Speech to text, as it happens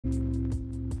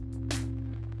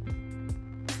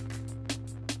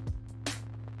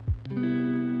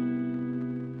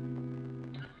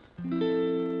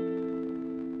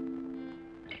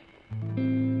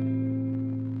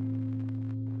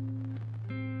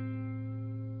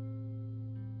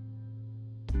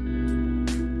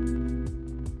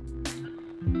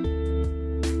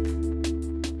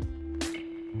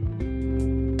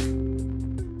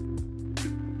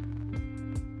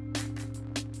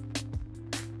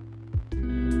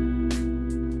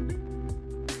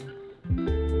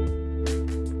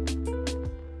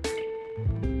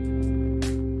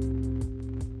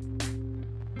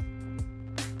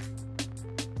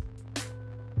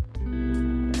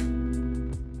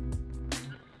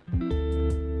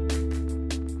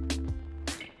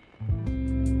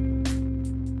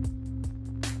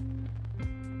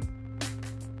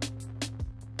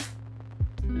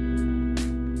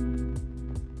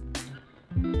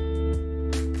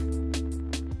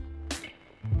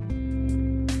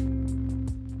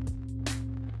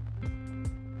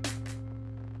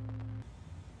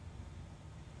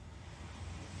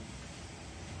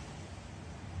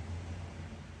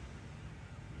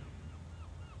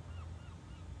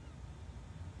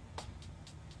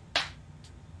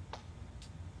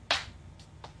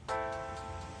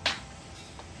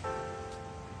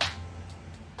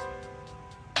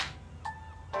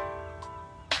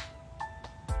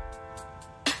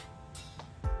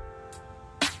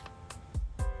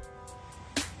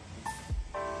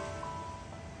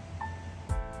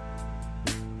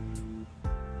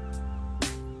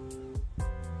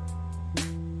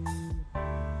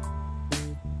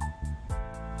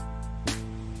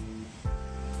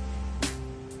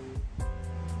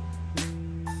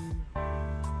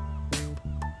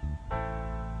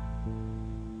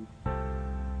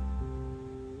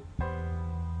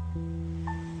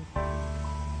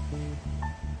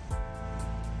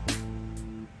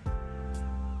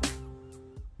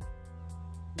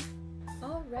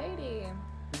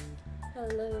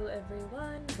Hello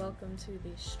everyone, welcome to the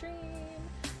stream.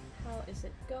 How is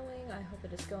it going? I hope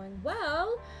it is going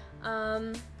well.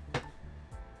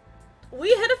 We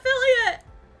hit affiliate!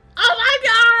 Oh my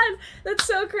god! That's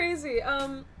so crazy.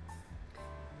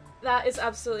 That is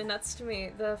absolutely nuts to me.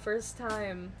 The first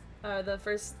time, the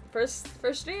first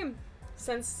stream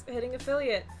since hitting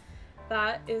affiliate.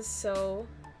 That is so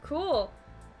cool.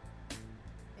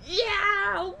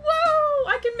 Yeah! Woo!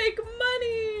 I can make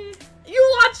money!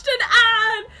 You watched an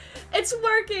ad! It's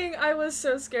working! I was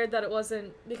so scared that it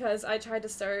wasn't because I tried to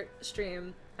start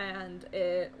stream and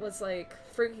it was like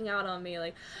freaking out on me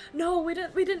like, no, we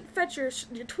didn't fetch your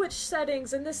Twitch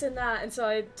settings and this and that, and so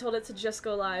I told it to just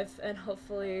go live and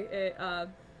hopefully it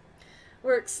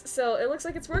works. So it looks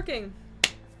like it's working.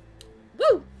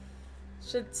 Woo!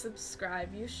 Should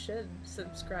subscribe. You should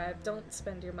subscribe. Don't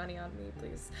spend your money on me,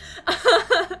 please.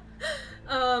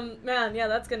 Man, yeah,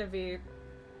 that's gonna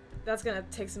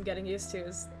take some getting used to,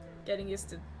 is getting used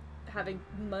to having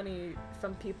money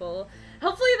from people.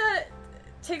 Hopefully that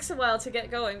takes a while to get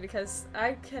going because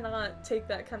I cannot take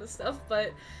that kind of stuff,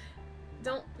 but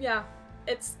yeah,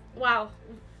 it's, wow,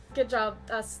 good job,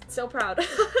 so proud.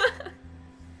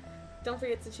 Don't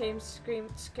forget to change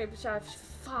screenshot.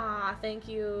 Thank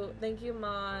you,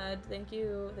 mod. Thank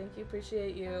you,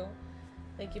 appreciate you.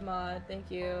 Thank you, mod.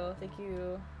 Thank you,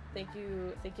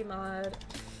 mod.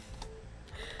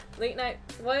 Late night.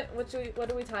 What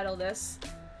do we title this?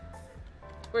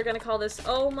 We're gonna call this,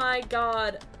 oh my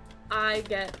god, I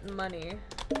get money.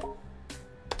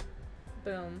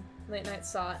 Boom. Late night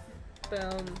SoT.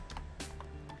 Boom.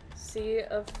 Sea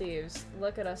of Thieves.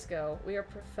 Look at us go. We are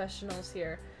professionals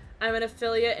here. I'm an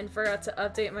affiliate and forgot to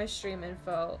update my stream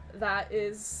info. That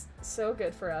is so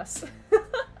good for us.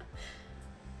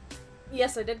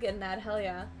 Yes, I did get an ad, hell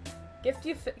yeah. Gift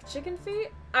you chicken feet?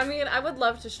 I mean, I would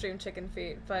love to stream chicken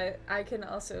feet, but I can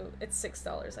also, it's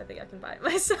 $6, I think I can buy it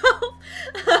myself.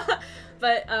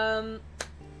 But,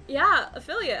 yeah,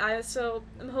 affiliate. So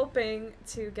I'm hoping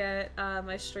to get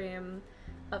my stream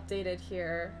updated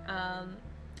here.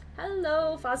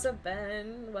 Hello, Faza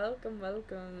Ben.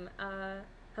 Welcome.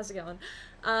 How's it going?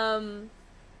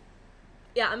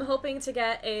 Yeah, I'm hoping to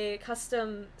get a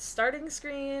custom starting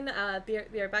screen,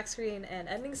 BR back screen, and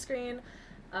ending screen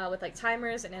with like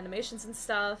timers and animations and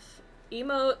stuff,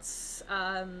 emotes,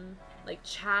 like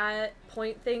chat,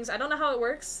 point things. I don't know how it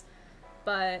works,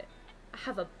 but I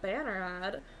have a banner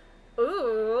ad.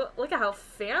 Ooh, look at how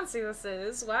fancy this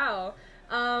is. Wow.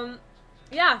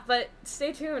 Yeah, but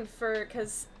stay tuned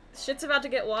because shit's about to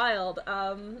get wild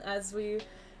as we're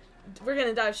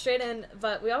gonna dive straight in,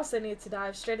 but we also need to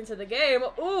dive straight into the game.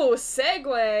 Ooh,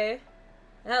 segue!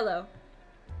 Hello.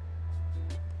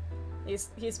 He's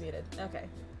muted. Okay.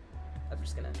 I'm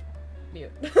just gonna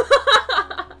mute.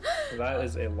 That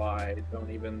is a lie. Don't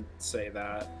even say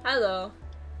that. Hello.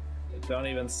 Don't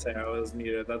even say I was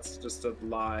muted. That's just a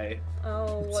lie.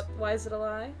 Oh, why is it a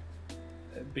lie?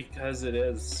 Because it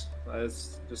is.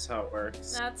 That's just how it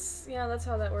works. That's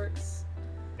how that works.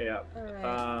 Yeah.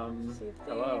 Alright.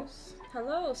 Hello.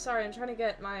 Hello, sorry, I'm trying to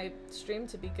get my stream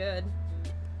to be good.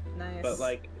 Nice. But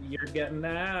like, you're getting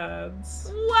ads.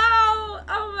 Wow!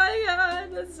 Oh my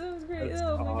god, that sounds great. That's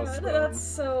oh my awesome. god, that's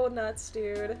so nuts,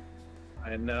 dude.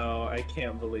 I know, I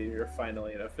can't believe you're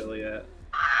finally an affiliate.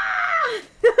 Ah!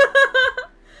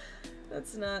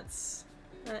 That's nuts.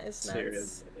 That is nuts.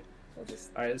 Seriously.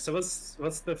 Alright, so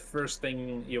what's the first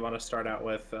thing you want to start out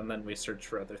with, and then we search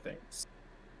for other things?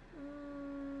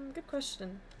 Good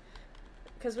question.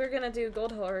 Because we're gonna do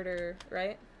gold hoarder,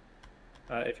 right?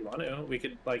 If you want to, we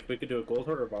could do a gold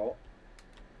hoarder vault.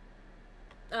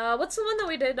 What's the one that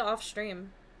we did off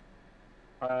stream?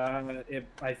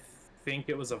 I think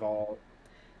it was a vault.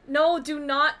 No, do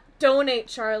not donate,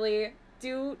 Charlie.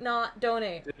 Do not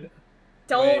donate.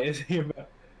 Don't. Wait, is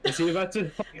he about to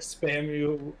like spam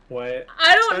you? What?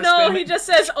 I don't know. Spamming? He just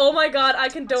says, "Oh my god, I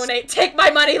can donate. Take my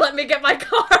money. Let me get my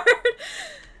card."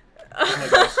 Oh my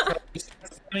gosh.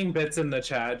 Spamming bits in the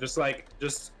chat.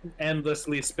 Just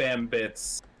endlessly spam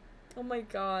bits. Oh my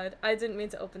god. I didn't mean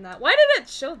to open that. Why did it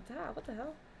show that? What the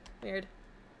hell? Weird.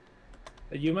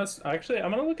 You must actually.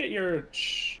 I'm gonna look at your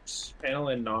channel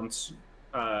in mod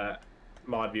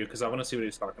view because I want to see what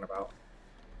he's talking about.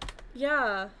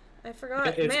 Yeah, I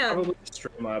forgot. It's Man. probably the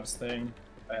Streamlabs thing.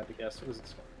 If I had to guess, what was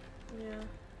this one? Yeah.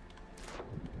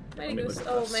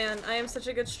 Oh man, I am such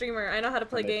a good streamer. I know how to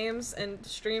play games and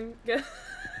stream good.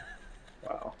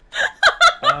 Wow.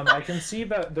 I can see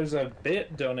that there's a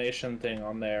bit donation thing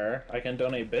on there. I can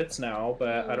donate bits now,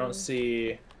 but I don't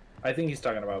see... I think he's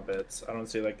talking about bits. I don't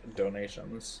see, like,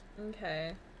 donations.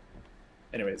 Okay.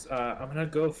 Anyways, I'm gonna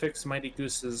go fix Mighty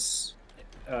Goose's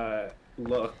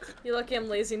look. You lucky I'm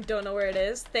lazy and don't know where it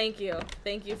is. Thank you.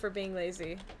 Thank you for being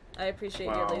lazy. I appreciate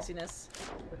your laziness.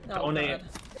 Donate.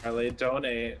 Charlie,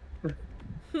 donate.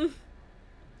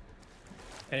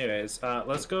 Anyways,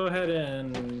 let's go ahead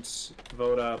and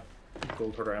vote up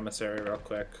Gold Hoarder Emissary real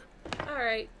quick.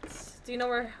 Alright. Do you know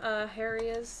where Harry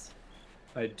is?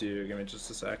 I do. Give me just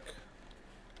a sec.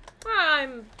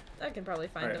 Well, I can probably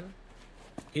find him.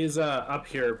 He's up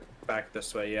here back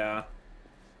this way, yeah.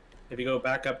 If you go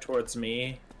back up towards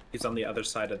me, he's on the other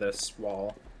side of this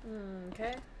wall.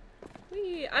 Okay.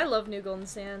 I love New Golden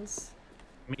Sands.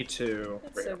 Me too.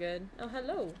 That's so good. Oh,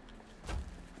 hello.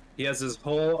 He has his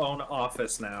whole own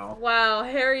office now. Wow,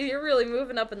 Harry, you're really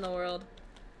moving up in the world.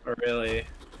 Oh, really?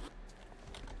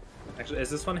 Actually, is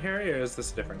this one Harry or is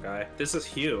this a different guy? This is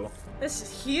Hugh. This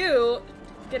is Hugh.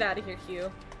 Get out of here,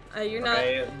 Hugh. You're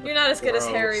not as good as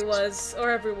Harry was,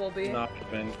 or ever will be. Not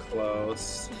even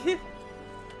close.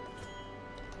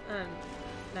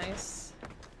 Nice.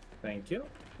 Thank you.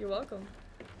 You're welcome.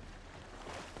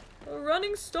 A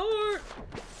running start.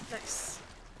 Nice.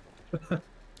 Right,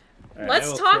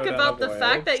 Let's talk about the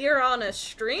fact that you're on a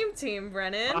stream team,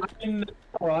 Brennan. I know,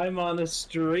 I'm on a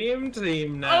stream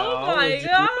team now. Oh my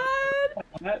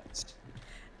god!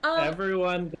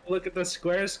 Everyone, look at the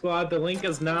Square Squad. The link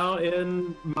is now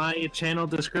in my channel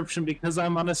description because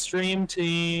I'm on a stream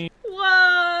team.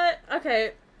 What?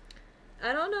 Okay.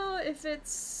 I don't know if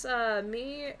it's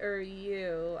me or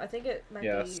you. I think it might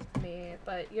be me,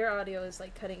 but your audio is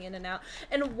like cutting in and out.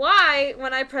 And why,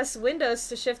 when I press Windows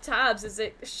to shift tabs, is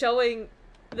it showing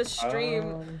the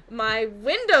stream my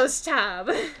Windows tab?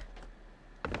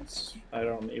 I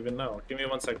don't even know. Give me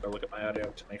 1 second to look at my audio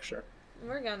to make sure.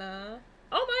 We're gonna...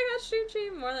 Oh my god, stream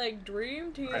team! More like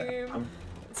dream team.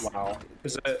 Wow.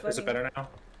 Is it better now?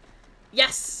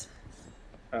 Yes!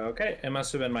 Okay, it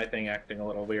must have been my thing acting a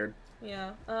little weird.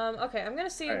 Yeah. Okay, I'm gonna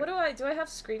see. Right. What do I have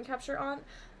screen capture on?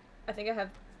 I think I have...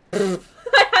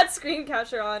 I had screen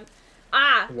capture on.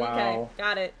 Ah! Wow. Okay,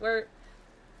 got it.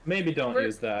 Maybe don't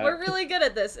use that. We're really good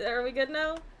at this. Are we good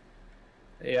now?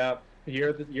 Yeah.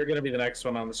 You're gonna be the next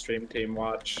one on the stream team,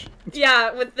 watch.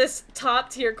 Yeah, with this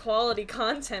top tier quality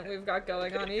content we've got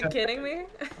going on. Are you kidding me?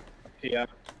 Yeah.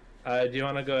 Do you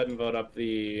want to go ahead and vote up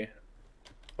the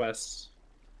quests?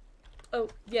 Oh,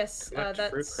 yes.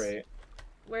 That's... Fruit crate.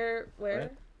 Where?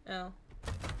 What? Oh.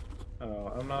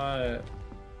 Oh, I'm not...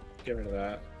 Get rid of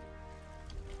that.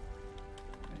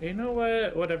 You know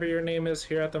what? Whatever your name is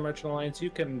here at the Merchant Alliance, you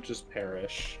can just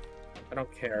perish. I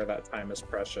don't care, that time is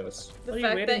precious. The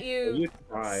fact that you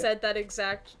said that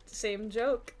exact same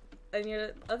joke in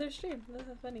your other stream.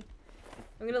 That's funny.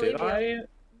 I'm gonna leave you.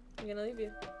 I'm gonna leave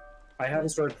you. I have a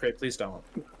sword crate, please don't.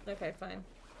 Okay, fine.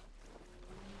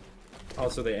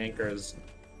 Also, the anchor is...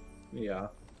 Yeah.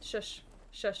 Shush.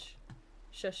 Shush.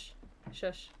 Shush.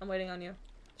 Shush. I'm waiting on you.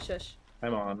 Shush.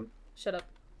 I'm on. Shut up.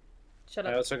 Shut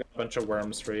up. I also got a bunch of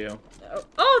worms for you.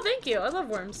 Oh, thank you! I love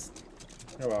worms.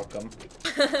 You're welcome.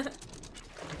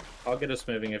 I'll get us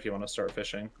moving if you want to start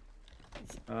fishing.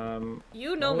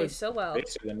 You know me so well.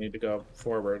 Basically, need to go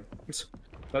forward.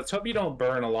 Let's hope you don't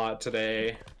burn a lot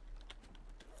today.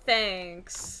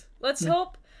 Thanks. Let's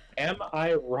hope... Am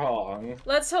I wrong?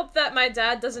 Let's hope that my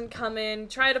dad doesn't come in,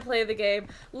 try to play the game,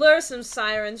 lure some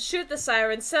sirens, shoot the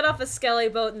sirens, set off a skelly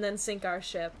boat, and then sink our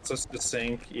ship. Just to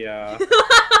sink, yeah.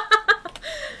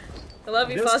 I love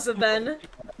you, Fossa Ben.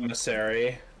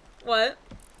 Emissary. What?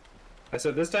 I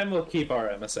said this time we'll keep our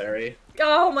emissary.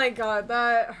 Oh my god,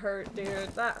 that hurt, dude.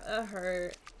 That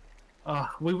hurt.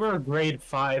 We were a grade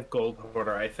 5 gold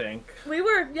hoarder, I think. We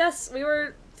were, yes, we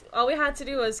were. All we had to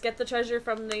do was get the treasure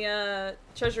from the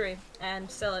treasury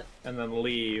and sell it. And then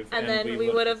leave. And then we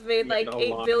would have made like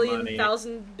 8 billion,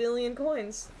 1,000 billion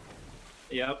coins.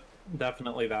 Yep,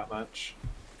 definitely that much.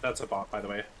 That's a bot, by the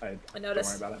way. I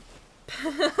noticed. Don't worry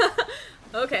about it.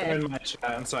 Okay. They're in my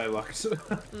chat, and so I looked.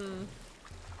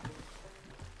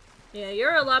 Yeah,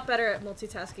 you're a lot better at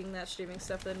multitasking that streaming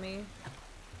stuff than me.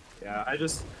 Yeah,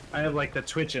 I have like the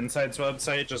Twitch Insights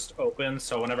website just open,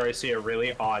 so whenever I see a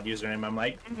really odd username, I'm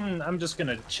like, I'm just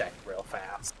gonna check real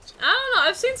fast. I don't know,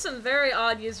 I've seen some very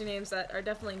odd usernames that are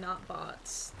definitely not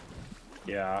bots.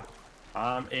 Yeah.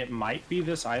 It might be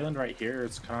this island right here,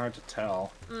 it's kinda hard to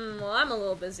tell. Well, I'm a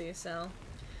little busy, so...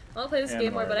 I'll play this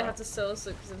game more, but I have to solo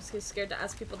sloop because I'm too scared to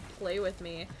ask people to play with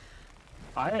me.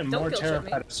 I am more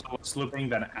terrified of solo slooping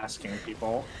than asking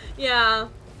people. Yeah.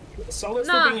 Solo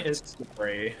slooping is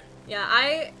scary.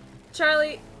 Yeah,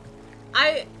 Charlie,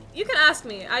 you can ask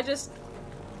me. I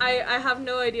have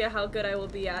no idea how good I will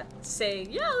be at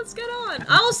saying, yeah, let's get on.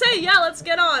 I'll say, yeah, let's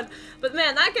get on. But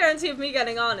man, that guarantee of me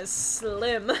getting on is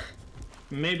slim.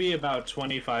 maybe about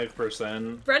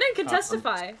 25%. Brennan can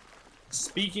testify.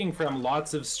 Speaking from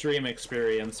lots of stream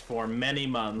experience for many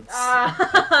months.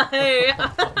 Hey.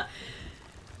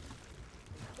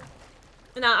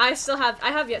 Now I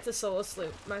have yet to solo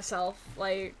sloop myself.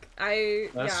 Like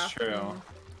That's true. Mm.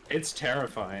 It's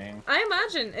terrifying. I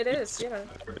imagine it is, yeah.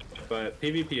 But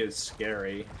PvP is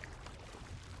scary.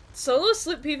 Solo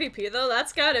sloop PvP though,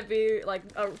 that's gotta be like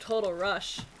a total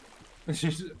rush.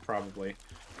 Probably.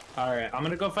 Alright, I'm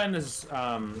gonna go find this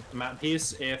map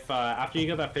piece. If after you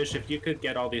get that fish, if you could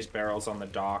get all these barrels on the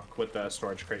dock with the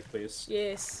storage crate, please.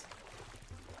 Yes.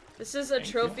 This is a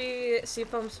trophy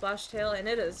seafoam splash tail, and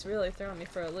it is really throwing me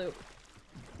for a loop.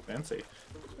 Fancy.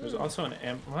 There's also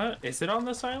an what? Is it on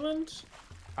this island?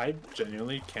 I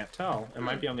genuinely can't tell. It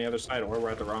might be on the other side, or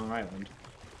we're at the wrong island.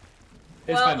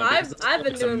 It's well, fine, I've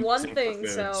been doing one thing, food,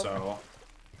 so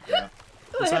yeah.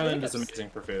 This island is amazing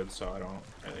for food, so I don't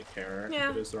really care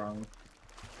if it is wrong.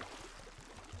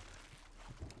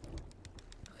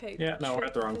 Okay. Yeah, no, we're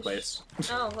at the wrong place.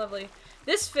 Oh, lovely.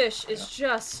 This fish is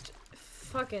just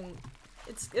fucking.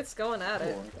 It's going at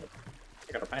it.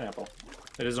 I got a pineapple.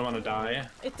 It doesn't want to die.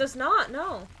 It does not.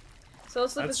 No. Solo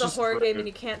Sloop is a horror game, and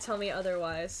you can't tell me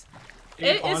otherwise.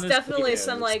 It is definitely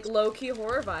some like low-key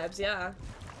horror vibes. Yeah.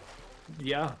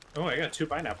 Yeah. Oh, I got 2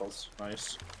 pineapples.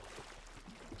 Nice.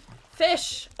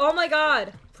 Fish! Oh my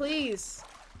god! Please!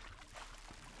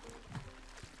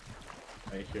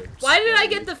 Why did I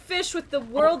get the fish with the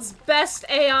world's best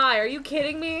AI? Are you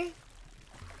kidding me?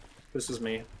 This is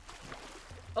me.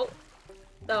 Oh.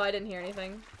 No, I didn't hear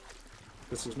anything.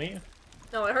 This is me.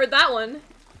 No, I heard that one.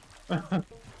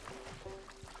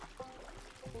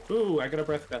 Ooh, I got a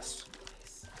breath vest.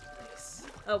 Nice.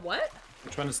 A what?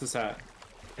 Which one is this at?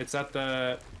 It's at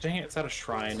the... Dang it, it's at a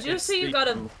shrine. Did you say you got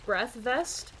a breath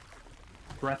vest?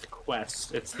 Breath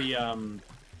quest. It's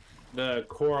the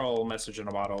coral message in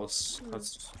a bottle.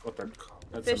 That's what they're called.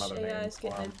 That's Fish another AI name. is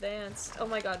getting advanced. Oh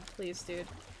my god, please, dude.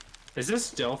 Is this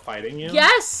still fighting you?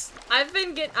 Yes! I've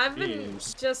been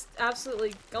just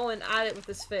absolutely going at it with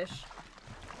this fish.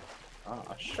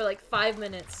 Gosh. For like 5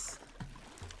 minutes.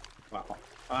 Wow.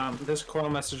 This coral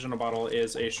message in a bottle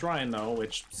is a shrine though,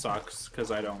 which sucks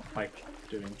because I don't like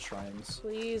doing shrines.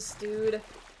 Please, dude.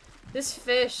 This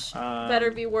fish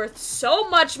better be worth so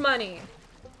much money.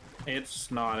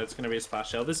 It's not. It's gonna be a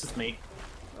splash tail. This is me.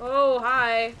 Oh,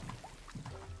 hi.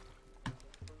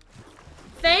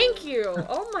 Thank you.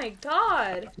 Oh my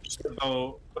god. Just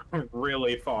go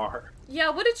really far. Yeah,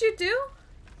 what did you do?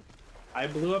 I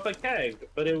blew up a keg,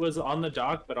 but it was on the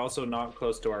dock, but also not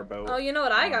close to our boat. Oh, you know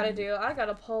what I gotta do? I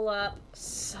gotta pull up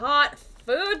SoT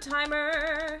food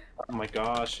timer. Oh my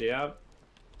gosh, yeah.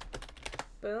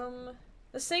 Boom.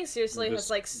 This thing seriously has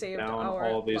like saved down our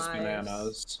all these lives.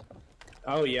 bananas.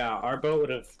 Oh yeah, our boat would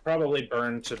have probably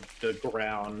burned to the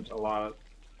ground a lot.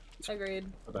 Agreed.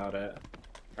 About it.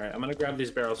 Alright, I'm gonna grab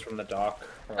these barrels from the dock.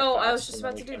 Oh, I was just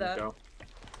about to do that. Go.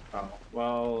 Oh,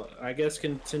 well, I guess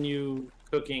continue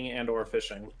cooking and or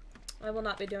fishing. I will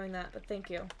not be doing that, but thank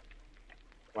you.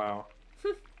 Wow.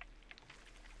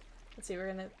 Let's see, we're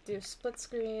gonna do split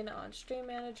screen on Stream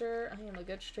Manager. I am a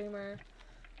good streamer.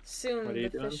 Soon the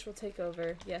fish will take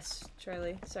over. Yes,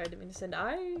 Charlie. Sorry, I didn't mean to send.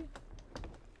 I'm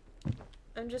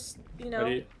just, you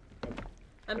know.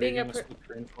 I'm being I'm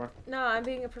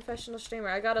being a professional streamer.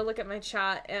 I gotta look at my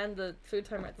chat and the food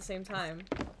timer at the same time.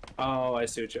 Oh, I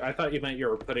see what you. I thought you meant you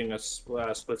were putting a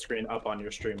split screen up on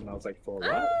your stream, and I was like, for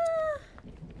what?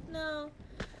 No.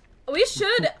 We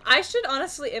should. I should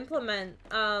honestly implement.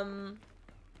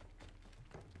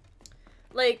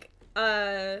 Like,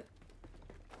 I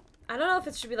don't know if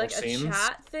it should be like a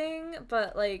chat thing,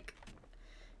 but like,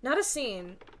 not a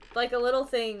scene, like a little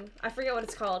thing. I forget what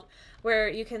it's called, where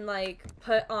you can like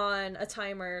put on a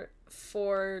timer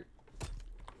for,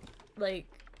 like,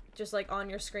 just like on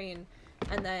your screen,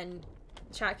 and then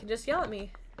chat can just yell at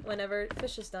me whenever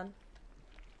fish is done.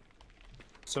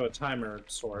 So a timer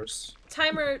source.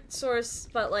 Timer source,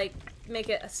 but like make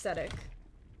it aesthetic.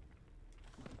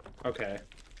 Okay.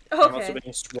 Okay. I'm also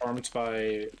being swarmed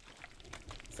by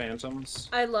phantoms.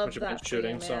 I love that for you,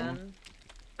 man.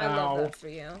 I love that for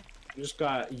you. You just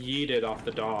got yeeted off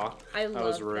the dock. That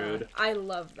was rude. I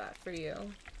love that for you.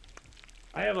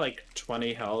 I have like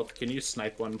 20 health. Can you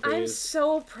snipe one, please? I'm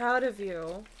so proud of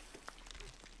you.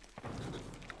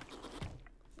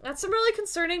 That's some really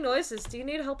concerning noises. Do you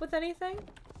need help with anything?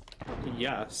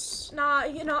 Yes. Nah,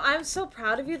 you know, I'm so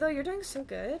proud of you, though. You're doing so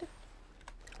good.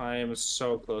 I am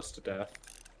so close to death.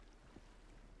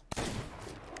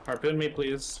 Harpoon me,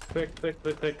 please. Quick, quick,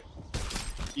 quick, quick.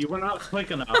 You were not quick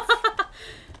enough.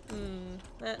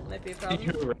 That might be a Can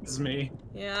problem. you res me?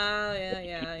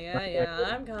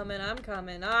 Yeah. I'm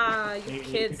coming. Ah, you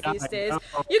kids You these gotta days.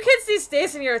 go. You kids these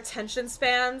days and your attention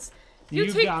spans. You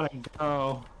You take. gotta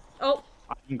go. Oh,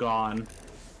 I'm gone.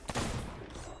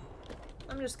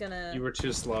 I'm just gonna. You were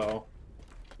too slow.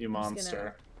 You I'm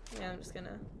monster. I'm just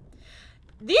gonna.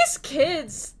 These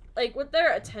kids, like, with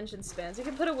their attention spans, you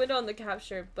can put a window on the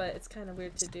capture, but it's kind of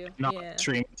weird to do. Not Yeah.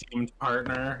 stream teamed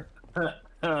partner.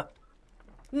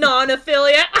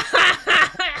 Non-affiliate.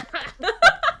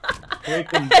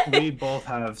 We both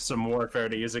have some warfare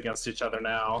to use against each other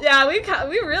now. Yeah,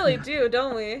 we really do,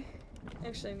 don't we?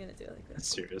 Actually, I'm gonna do it like this.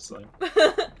 Seriously.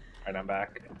 Alright, I'm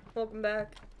back. Welcome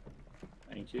back.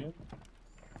 Thank you.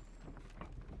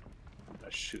 I'm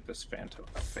gonna shoot this phantom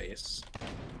in the face.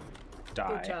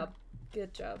 Die. Good job.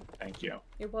 Good job. Thank you.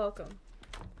 You're welcome.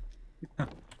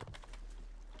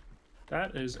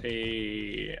 That is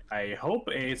a, I hope,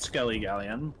 a Skelly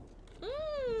Galleon.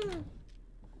 Mm.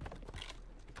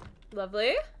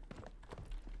 Lovely.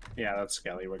 Yeah, that's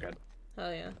Skelly. We're good.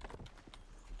 Hell yeah.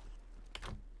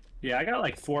 Yeah, I got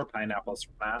like 4 pineapples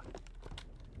from that.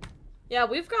 Yeah,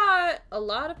 we've got a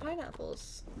lot of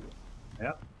pineapples.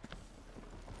 Yep.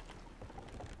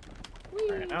 Whee.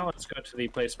 Alright, now let's go to the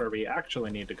place where we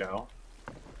actually need to go.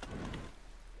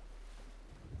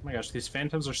 Oh my gosh, these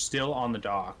phantoms are still on the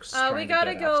docks. We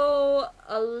gotta go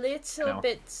a little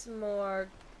bit more,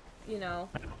 you know.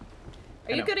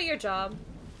 Are you good at your job?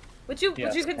 Would you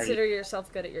consider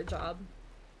yourself good at your job?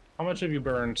 How much have you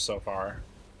burned so far?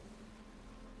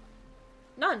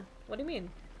 None. What do you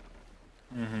mean?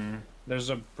 Mm-hmm.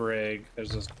 There's a brig. There's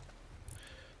this...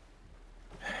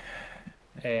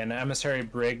 an emissary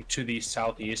brig to the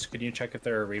southeast. Could you check if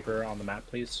there are a Reaper on the map,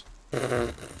 please?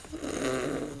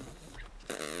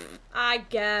 I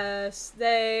guess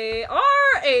they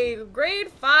are a grade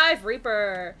 5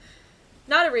 Reaper.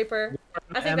 Not a Reaper.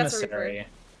 I think that's a Reaper.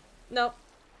 Nope.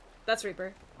 That's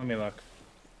Reaper. Let me look.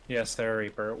 Yes, they're a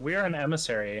Reaper. We are an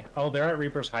emissary. Oh, they're at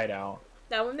Reaper's hideout.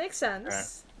 That would make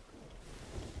sense.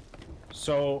 Okay.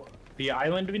 So, the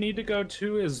island we need to go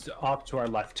to is off to our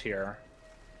left here.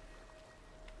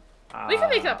 We can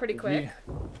make that pretty quick.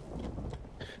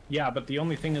 Yeah, but the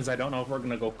only thing is I don't know if we're going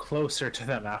to go closer to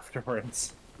them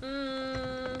afterwards.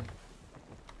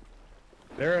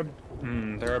 They're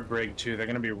a brig too. They're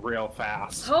gonna be real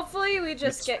fast. Hopefully, we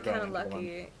just get kind of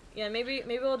lucky. Yeah, maybe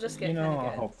we'll just get.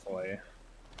 Hopefully.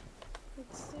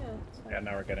 Yeah,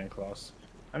 now we're getting close.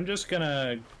 I'm just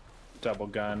gonna double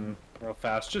gun real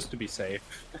fast just to be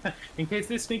safe, in case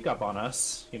they sneak up on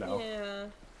us. You know.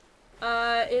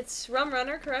 Yeah. It's Rum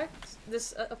Runner, correct?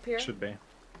 This up here. Should be.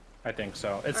 I think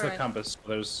so. It's All the right. compass.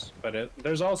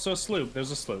 There's also a sloop.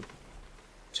 There's a sloop.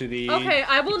 To the... Okay,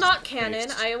 I will not cannon.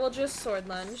 I will just sword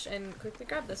lunge and quickly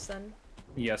grab this then.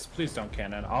 Yes, please don't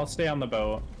cannon. I'll stay on the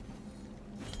boat.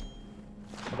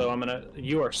 Although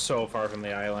you are so far from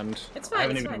the island. It's fine. I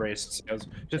haven't even raced.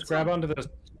 Just grab onto the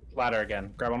ladder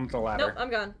again. Grab onto the ladder. Nope, I'm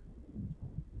gone.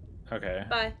 Okay.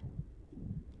 Bye.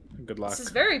 Good luck. This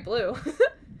is very blue.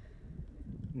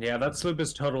 Yeah, that sloop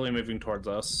is totally moving towards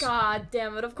us. God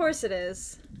damn it! Of course it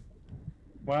is.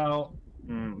 Well,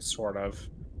 sort of.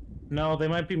 No, they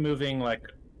might be moving like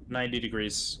 90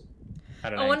 degrees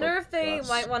at an I angle wonder if they to us.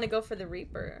 might want to go for the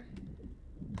Reaper.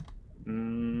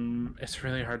 It's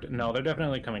really hard to... No, they're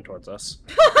definitely coming towards us.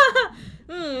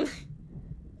 Lovely.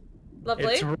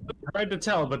 It's really hard to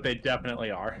tell, but they definitely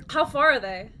are. How far are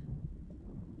they?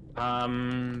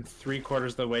 3/4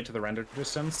 of the way to the render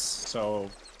distance, so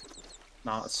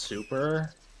not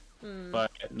super,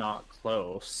 but not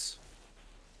close.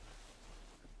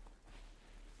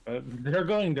 They're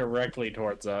going directly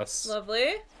towards us.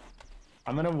 Lovely.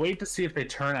 I'm gonna wait to see if they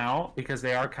turn out, because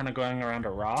they are kind of going around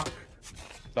a rock.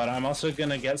 But I'm also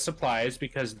gonna get supplies,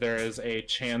 because there is a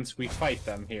chance we fight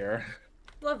them here.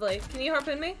 Lovely. Can you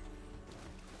harpoon me?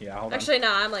 Yeah, hold on. Actually,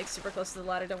 no, I'm like super close to the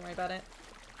ladder. Don't worry about it.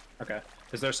 Okay.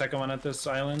 Is there a second one at this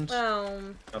island?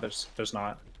 No, there's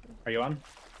not. Are you on?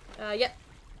 Yep.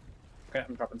 Okay,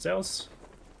 I'm dropping sails.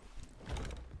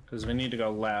 Because we need to go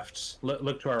left.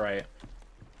 Look to our right.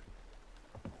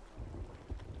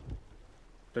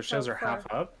 Their sails are half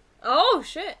up. Oh,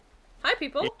 shit. Hi,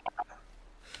 people. Yeah.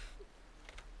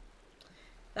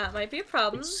 That might be a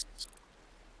problem.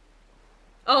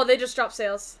 Oh, they just dropped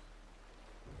sails.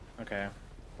 Okay.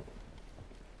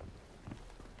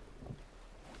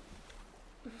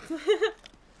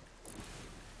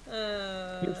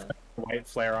 White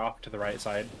flare off to the right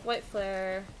side. White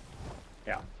flare.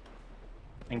 Yeah.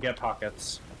 And get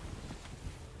pockets.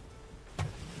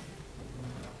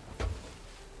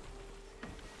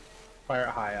 Fire it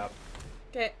high up.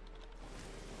 Okay.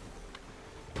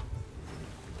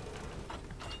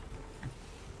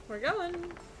 We're going.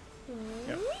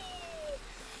 Yep. Whee!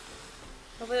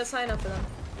 Hopefully that's high enough for them.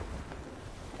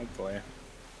 Hopefully.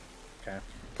 Okay.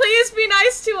 Please be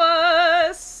nice to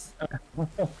us!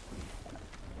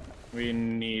 We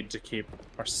need to keep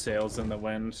our sails in the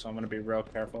wind, so I'm gonna be real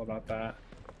careful about that.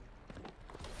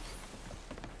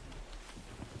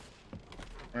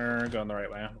 We're going the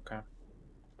right way, okay.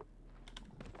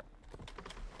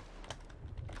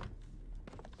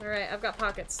 Alright, I've got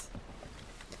pockets.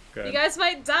 Good. You guys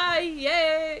might die!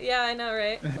 Yay! Yeah, I know,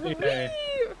 right? Yay.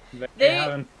 They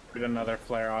haven't put another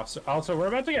flare off. So, also, we're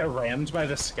about to get rammed by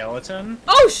the skeleton.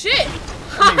 Oh shit!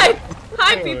 Hi!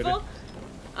 Hi, Dude. people!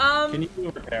 Can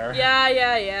you repair?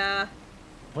 Yeah.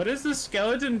 What is the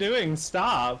skeleton doing?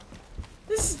 Stop!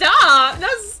 Stop! No,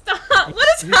 stop! What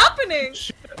is happening?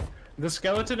 Shit. The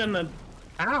skeleton and the...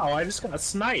 Ow, I just got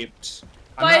sniped.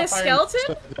 By a skeleton?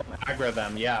 So don't aggro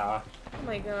them, yeah. Oh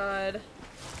my god.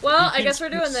 Well, I guess we're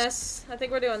doing this. I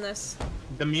think we're doing this.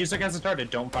 The music hasn't started.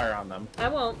 Don't fire on them. I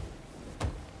won't.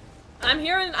 I'm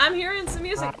hearing some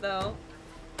music though.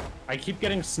 I keep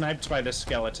getting sniped by this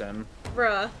skeleton.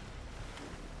 Bruh.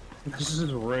 This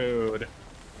is rude.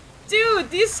 Dude,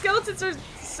 these skeletons are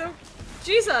so...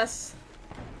 Jesus.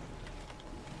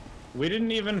 We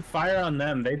didn't even fire on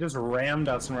them. They just rammed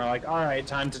us and we're like, alright,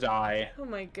 time to die. Oh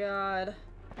my god.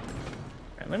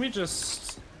 Okay, let me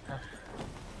just...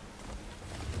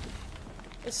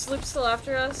 Is Sloop still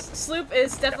after us? Sloop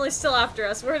is definitely still after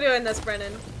us. We're doing this,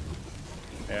 Brennan.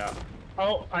 Yeah.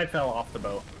 Oh, I fell off the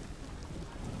boat.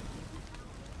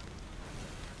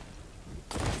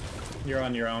 You're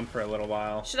on your own for a little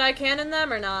while. Should I cannon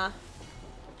them or nah?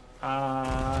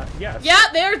 Yes. Yeah,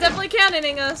 they're definitely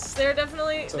cannoning us. They're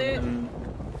definitely... So then,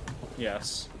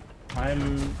 yes.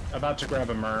 I'm about to grab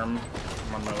a merm.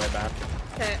 I'm on my way back.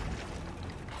 Okay.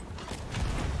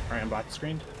 Alright, I'm black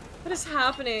screened. What is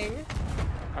happening?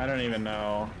 I don't even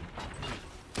know.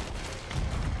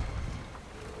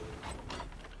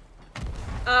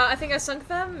 I think I sunk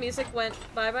them. Music went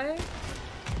bye-bye.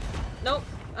 Nope.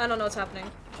 I don't know what's happening.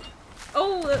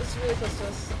 Oh, that's really close to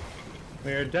us.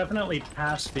 We're definitely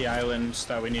past the island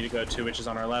that we need to go to, which is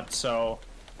on our left, so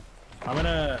I'm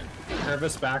gonna curve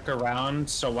us back around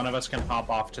so one of us can hop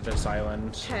off to this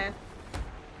island. Okay.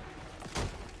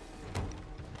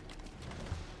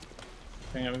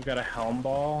 I think we've got a helm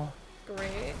ball.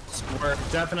 Great. So we're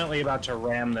definitely about to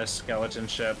ram this skeleton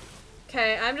ship.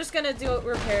 Okay, I'm just gonna do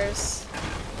repairs.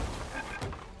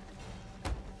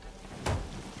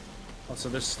 Also,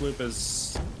 this sloop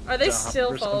is... Are they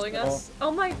still 100% following full. us?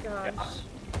 Oh my gosh. Yeah.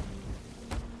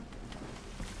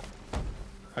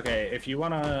 Okay, if you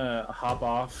want to hop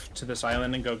off to this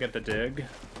island and go get the dig.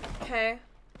 Okay.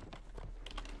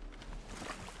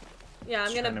 Yeah,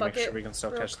 I'm gonna bucket. Make sure we can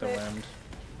still catch quick. the wind.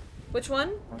 Which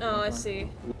one? Oh, I see.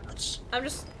 I'm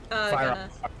just gonna.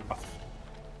 Off.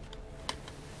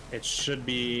 It should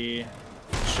be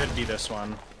this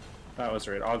one. That was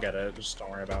rude. I'll get it. Just don't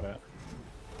worry about it.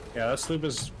 Yeah, that sloop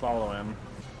is following.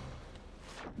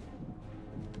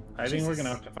 I think we're gonna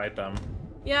have to fight them.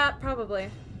 Yeah, probably.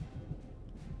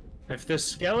 If this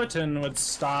skeleton would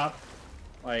stop,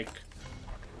 like...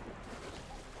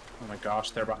 Oh my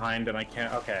gosh, they're behind and I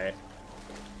can't... Okay.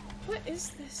 What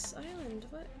is this island?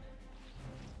 What?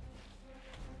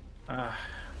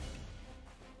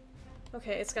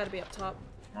 Okay, it's gotta be up top.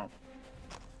 Oh.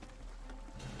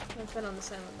 I've been on this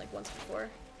island like once before.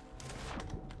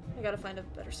 I gotta find a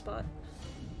better spot.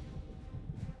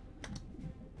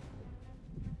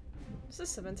 This is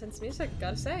some intense music,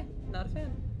 gotta say. Not a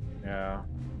fan. Yeah.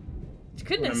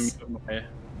 Goodness.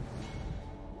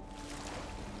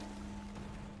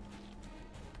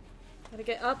 Gotta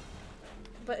get up.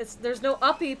 But there's no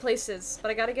uppy places,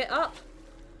 but I gotta get up.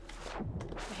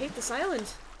 I hate this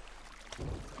island.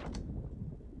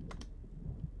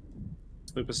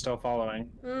 Sloop is still following.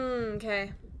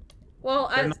 Okay.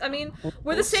 Well, I mean,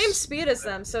 we're the same speed as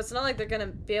them, so it's not like they're gonna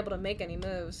be able to make any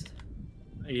moves.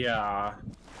 Yeah.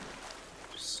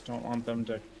 Just don't want them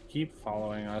to keep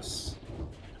following us.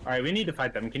 Alright, we need to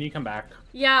fight them. Can you come back?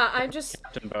 Yeah, I'm just...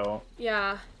 Captain Bow.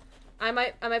 Yeah. I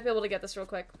might be able to get this real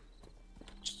quick.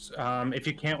 Just, if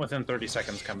you can't within 30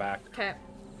 seconds, come back. Okay.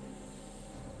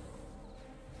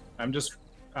 I'm just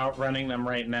outrunning them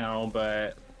right now,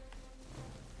 but...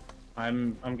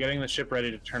 I'm getting the ship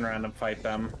ready to turn around and fight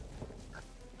them.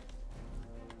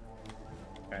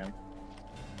 Okay.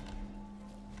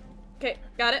 Okay,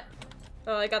 got it.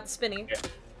 Oh, I got the spinny. Okay.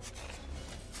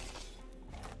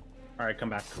 Alright, come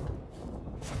back.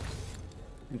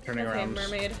 I'm turning Okay, around.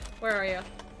 mermaid. Where are you?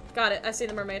 Got it. I see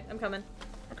the mermaid. I'm coming.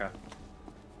 Okay.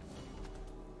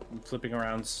 I'm flipping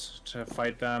around to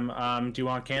fight them. Do you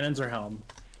want cannons or helm?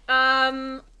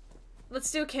 Let's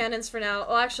do cannons for now.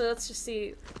 Oh, actually, let's just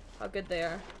see how good they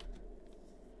are.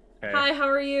 Okay. Hi, how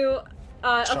are you?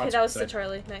 Okay, that was good. to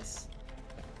Charlie. Nice.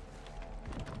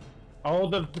 Oh,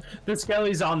 the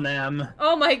skelly's on them.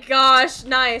 Oh my gosh,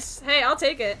 nice. Hey, I'll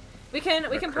take it. We can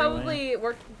Curling. probably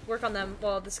work on them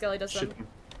while the Skelly does them.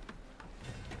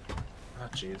 Oh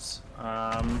jeez.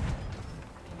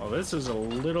 Well, this is a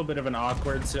little bit of an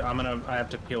awkward. I have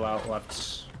to peel out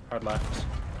left, hard left.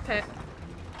 Okay.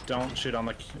 Don't shoot on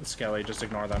the Skelly. Just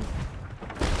ignore them.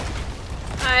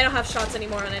 I don't have shots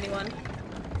anymore on anyone.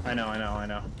 I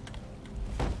know.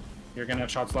 You're gonna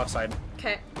have shots left side.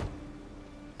 Okay.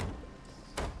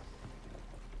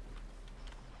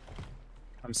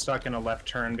 I'm stuck in a left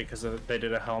turn because they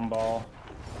did a helm ball.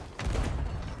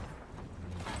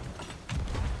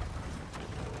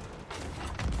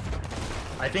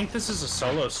 I think this is a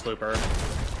solo slooper.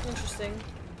 Interesting.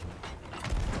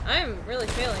 I'm really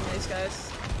failing these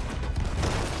guys.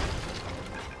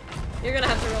 You're gonna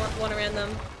have to want to ran them.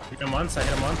 Hit him once, I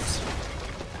hit him once.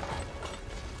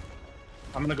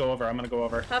 I'm gonna go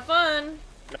over. Have fun!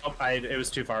 Nope, it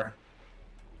was too far.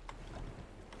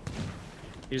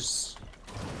 He's...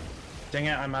 Dang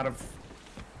it, I'm out of...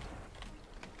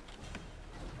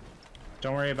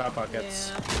 Don't worry about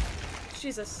buckets. Yeah.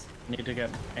 Jesus. Need to get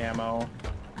ammo.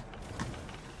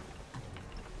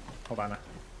 Hold on.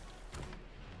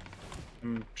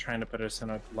 I'm trying to put us in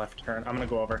a left turn. I'm gonna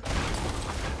go over.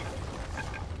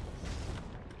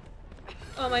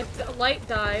 Oh, my light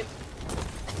died.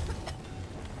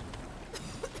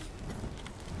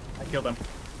 I killed him.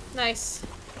 Nice.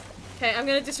 Okay, I'm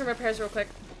gonna do some repairs real quick.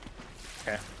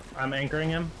 Okay. I'm anchoring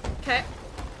him. Okay.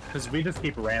 Because we just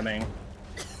keep ramming.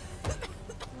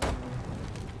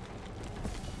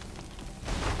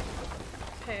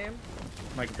 Okay.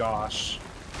 My gosh.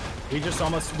 We just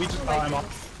I'm off.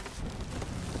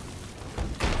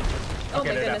 Oh Okay,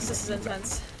 my they're goodness, down. this is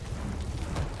intense.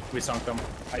 We sunk them.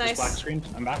 I Nice. just black screened.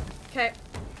 I'm back. Okay.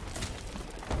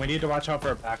 We need to watch out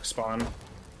for a back spawn.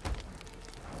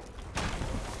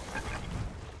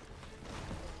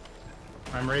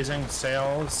 I'm raising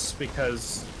sails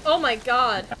because... Oh my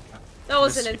god. That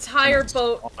was an entire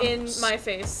boat in my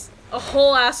face. A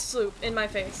whole ass sloop in my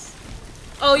face.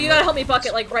 Oh, you gotta help me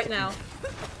bucket, like, right now.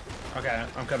 Okay,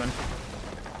 I'm coming.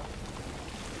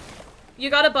 You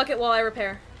gotta bucket while I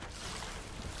repair.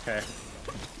 Okay.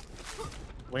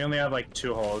 We only have like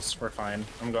 2 holes. We're fine.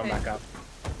 I'm going Okay. back up.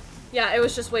 Yeah, it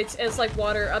was just it's like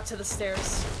water up to the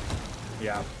stairs.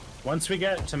 Yeah. Once we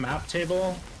get to map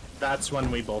table, that's when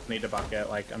we both need to bucket,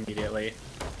 like, immediately.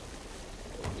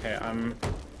 Okay, I'm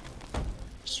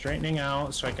straightening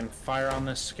out so I can fire on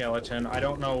this skeleton. I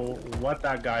don't know what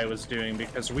that guy was doing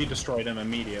because we destroyed him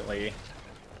immediately.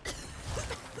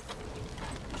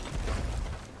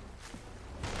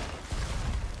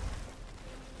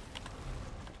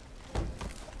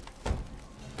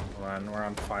 Hold on, we're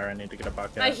on fire. I need to get a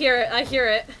bucket. I hear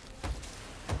it.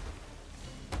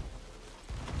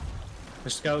 The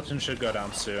skeleton should go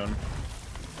down soon.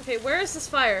 Okay, where is this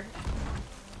fire?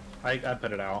 I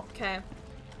put it out. Okay.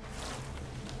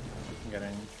 I'm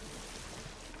getting...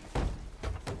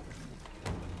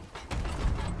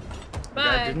 Bye.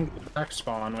 Yeah, didn't get back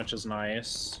spawn, which is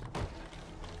nice.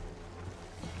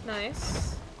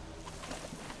 Nice.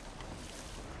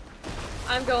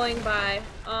 I'm going by.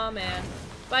 Oh man.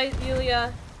 Bye,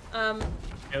 Yulia.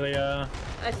 Ilya.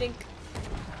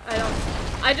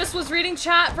 I just was reading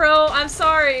chat, bro. I'm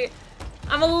sorry.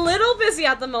 I'm a little busy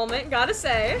at the moment, gotta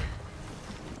say.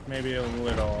 Maybe a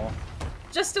little.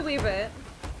 Just a wee bit.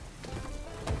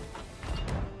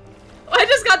 I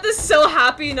just got this so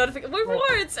happy notification.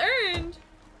 Rewards earned.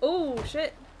 Oh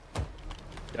shit.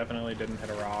 Definitely didn't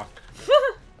hit a rock.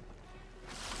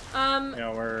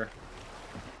 Yeah, we're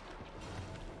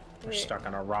Wait. stuck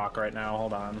on a rock right now.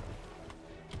 Hold on.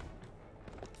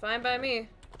 Fine by me.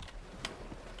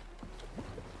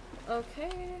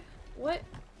 Okay. What?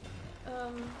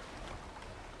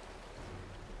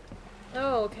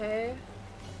 Oh, okay.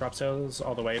 Drop sails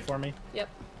all the way for me. Yep.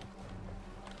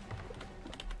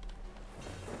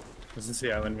 Is this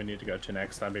the island we need to go to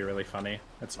next? That'd be really funny.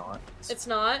 It's not. It's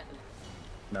not?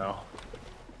 No.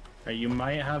 You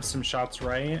might have some shots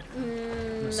right.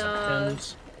 Nah.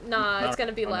 Nah, it's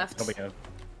gonna be left. It'll be good.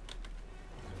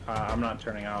 I'm not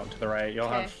turning out to the right. You'll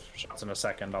Okay. have shots in a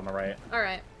second on the right.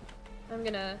 Alright. I'm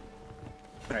gonna...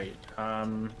 Right.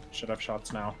 Should have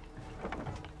shots now.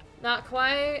 Not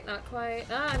quite, not quite.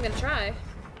 Ah, I'm gonna try.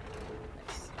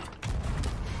 Nice.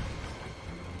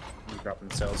 I'm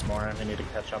dropping sails more. I need to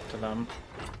catch up to them.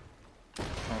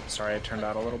 Oh, sorry, I turned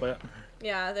out a little bit.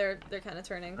 Yeah, they're kind of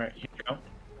turning. Alright, here you go.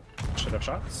 Should have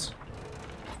shots.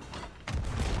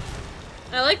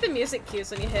 I like the music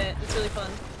cues when you hit. It's really fun.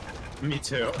 Me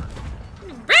too.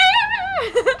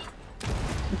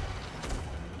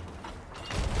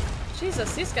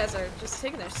 Jesus, these guys are just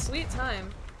taking their sweet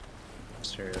time.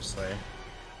 Seriously.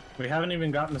 We haven't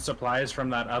even gotten the supplies from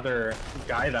that other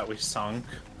guy that we sunk.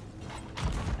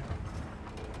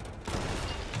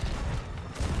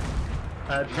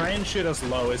 Try and shoot as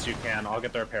low as you can. I'll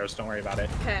get the repairs, don't worry about it.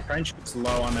 Okay. Try and shoot as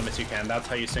low on them as you can. That's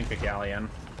how you sink a galleon.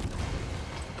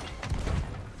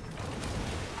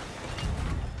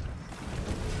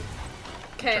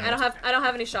 Okay, I don't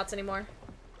have any shots anymore.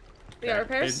 We got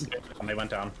repairs? They went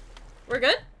down. We're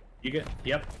good? You get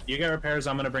repairs,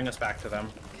 I'm gonna bring us back to them.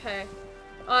 Okay.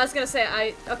 Oh, I was gonna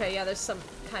say, okay, yeah, there's some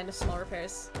kind of small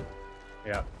repairs.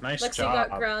 Yeah, nice Lexi job.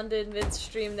 got grounded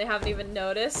midstream, they haven't even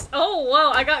noticed. Oh, whoa,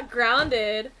 I got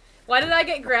grounded. Why did I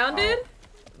get grounded?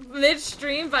 Oh.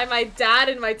 Midstream by my dad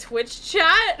in my Twitch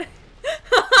chat?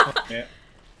 Okay.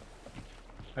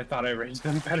 I thought I raised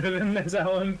them better than this.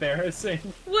 How embarrassing.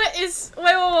 What is...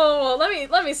 Wait, whoa.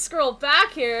 Let me scroll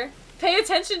back here. Pay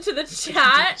attention to the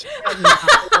chat.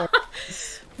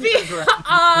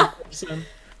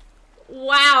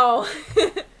 Wow.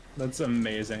 That's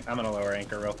amazing. I'm gonna lower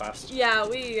anchor real fast. Yeah,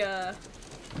 we, I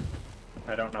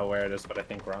don't know where it is, but I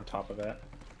think we're on top of it.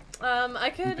 I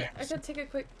could take a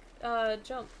quick,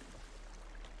 jump.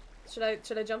 Should I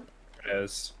jump? It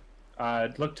is.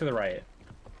 Look to the right.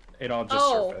 It all just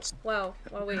surfaced. Wow.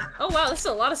 Wait. Oh, wow, this is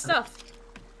a lot of stuff.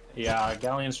 Yeah,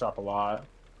 galleons drop a lot.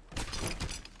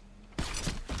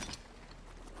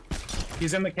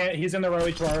 He's in the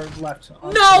row to our left.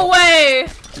 No way!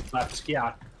 Left,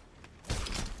 yeah.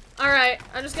 Alright,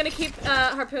 I'm just gonna keep,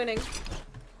 harpooning.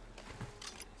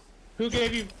 Who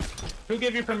gave you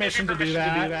permission to do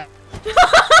that?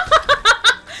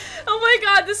 Oh my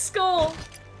god, the skull!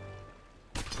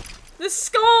 The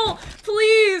skull!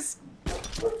 Please!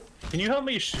 Can you help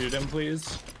me shoot him,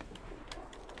 please?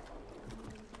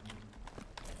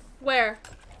 Where?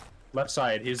 Left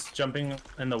side. He's jumping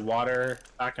in the water,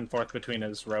 back and forth between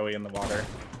his rowie and the water.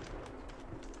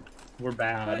 We're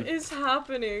bad. What is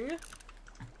happening?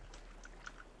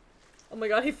 Oh my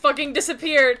god, he fucking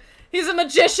disappeared! He's a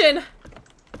magician!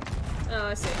 Oh,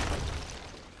 I see.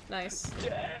 Nice.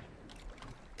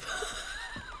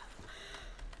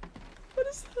 What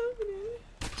is happening?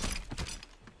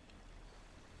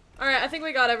 Alright, I think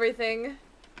we got everything.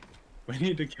 We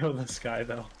need to kill this guy,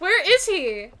 though. Where is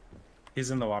he?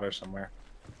 He's in the water somewhere.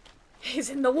 He's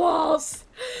in the walls!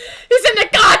 He's in the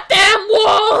goddamn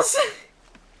walls!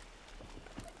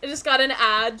 I just got an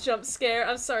ad jump scare.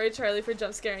 I'm sorry, Charlie, for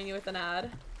jump scaring you with an ad.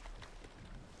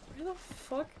 Where the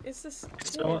fuck is this?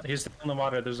 He's still in the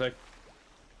water. There's like...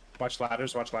 Watch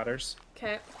ladders, watch ladders.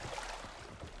 Okay.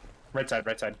 Right side,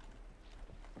 right side.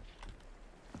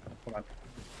 Hold on.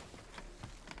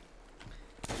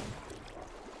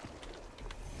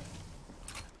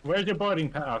 Where's your boarding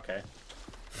pass? Okay.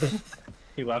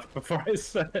 He left before I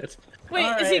said it. Wait,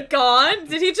 is he gone?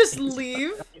 Did he just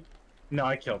leave? No,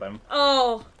 I killed him.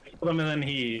 Oh. I killed him and then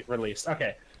he released.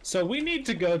 Okay, so we need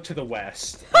to go to the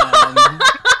west.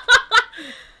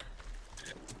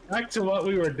 Back to what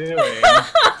we were doing.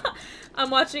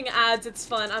 I'm watching ads, it's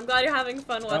fun. I'm glad you're having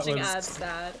fun watching ads,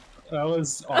 Dad. That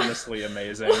was honestly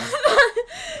amazing.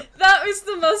 That was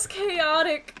the most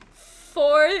chaotic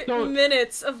 4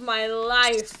 minutes of my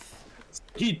life.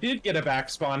 He did get a back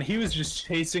spawn. He was just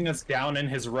chasing us down in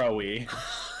his rowie.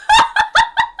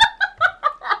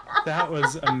 That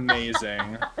was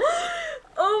amazing.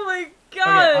 Oh my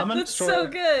god, okay, that's so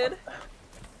good.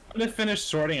 I'm gonna finish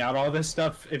sorting out all this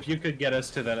stuff. If you could get us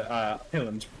to the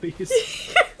island,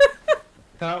 please.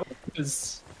 That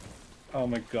was... Oh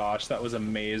my gosh, that was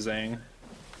amazing.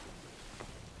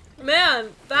 Man,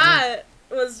 that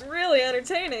was really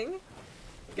entertaining.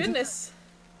 Goodness.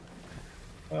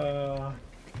 Okay,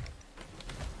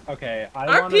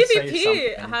 our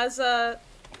PvP has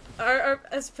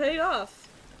paid off.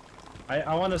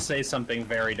 I want to say something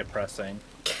very depressing.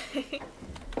 Okay.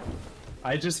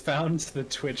 I just found the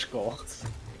Twitch goal.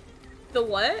 The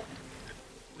what?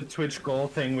 The Twitch goal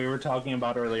thing we were talking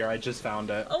about earlier. I just found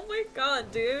it. Oh my god,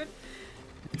 dude.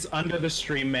 It's under the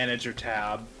Stream Manager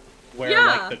tab, where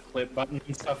like the clip button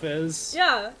and stuff is.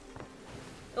 Yeah.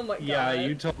 Oh my god. Yeah,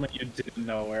 you told me you didn't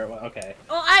know where it was. Okay.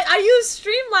 Oh, I use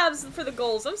Streamlabs for the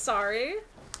goals. I'm sorry.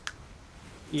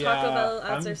 Yeah, Taco Bell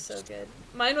ads are so good.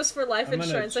 Mine was for life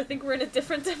insurance. I think we're in a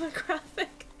different demographic.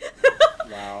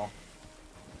 Wow.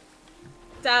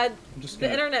 Dad, the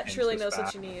internet truly knows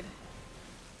what you need.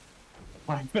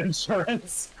 Life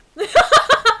insurance.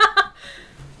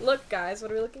 Look, guys,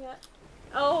 what are we looking at?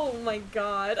 Oh my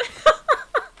god.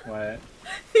 What?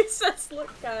 He says,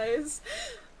 look, guys.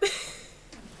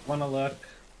 Wanna look?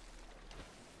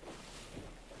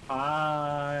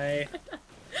 Hi.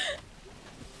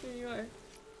 Here you are.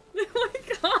 Oh my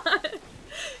god!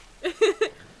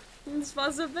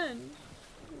 Sponsor Ben.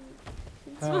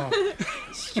 Oh.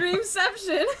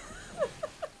 Streamception.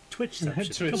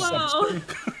 Twitchception. Wow.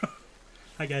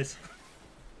 Hi guys.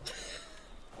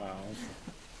 Wow.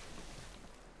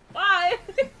 Bye!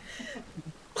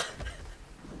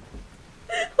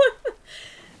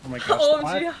 Oh my gosh.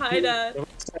 OMG, hi Dad. It was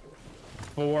like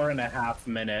 4.5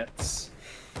 minutes.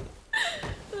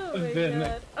 Oh my Then-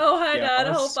 god. Oh, hi yeah, Dad. I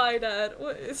Oh, was- bye Dad.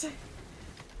 What is...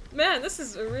 Man, this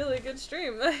is a really good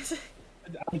stream. I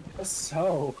guess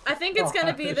so. I think it's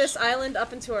gonna be Gosh. this island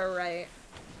up and to our right.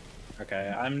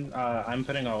 Okay, I'm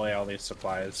putting away all these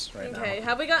supplies right now. Okay,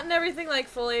 have we gotten everything like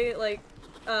fully like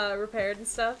repaired and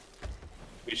stuff?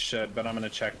 We should, but I'm gonna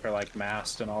check for like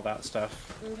mast and all that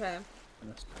stuff. Okay.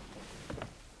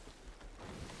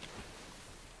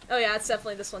 Oh yeah, it's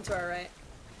definitely this one to our right.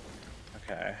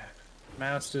 Okay.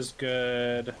 Mast is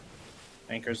good.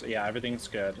 Anchors, yeah, everything's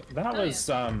good. That was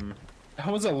that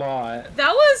was a lot.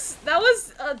 That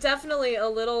was definitely a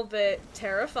little bit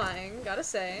terrifying, gotta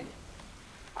say.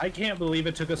 I can't believe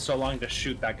it took us so long to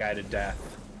shoot that guy to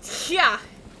death. Yeah,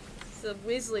 it's a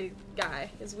Weasley guy.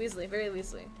 It's Weasley, very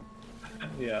Weasley.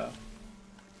 Yeah.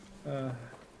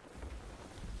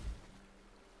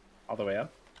 All the way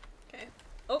up. Okay.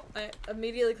 Oh, I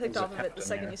immediately clicked There's a off of it the captain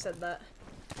second here. you said that.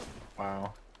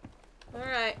 Wow. All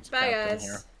right, bye captain guys.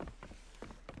 here.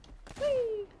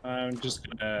 Whee! I'm just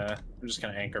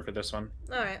gonna anchor for this one.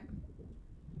 All right.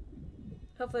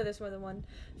 Hopefully there's more than one.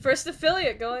 First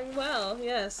affiliate going well.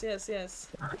 Yes, yes, yes.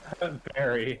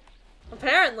 Very.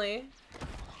 Apparently.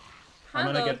 I'm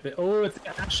gonna get the. Oh, it's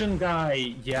the action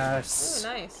guy. Yes.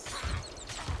 Oh, nice.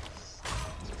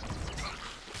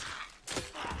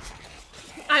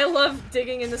 I love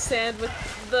digging in the sand with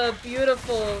the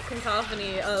beautiful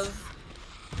cacophony of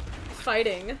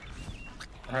fighting.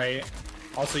 Right.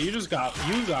 Also, you got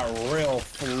real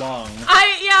flung.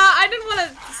 I didn't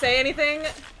want to say anything.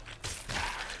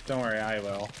 Don't worry, I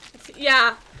will.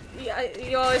 Yeah,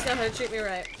 you always know how to treat me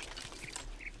right.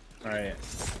 All right.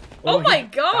 Oh my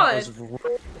god! That was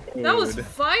rude. That was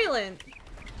violent.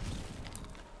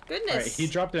 Goodness. Alright, he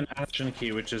dropped an action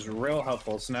key, which is real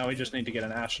helpful, so now we just need to get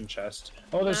an action chest.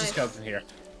 Oh, there's Nice. a skeleton here.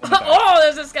 Oh,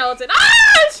 there's a skeleton.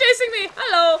 Ah, it's chasing me.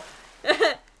 Hello.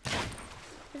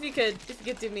 If you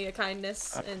could do me a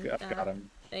kindness and I've got him.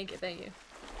 Thank you.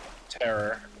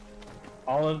 Terror.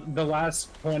 All of the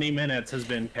last 20 minutes has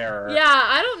been terror. Yeah,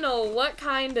 I don't know what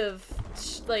kind of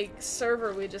like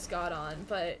server we just got on,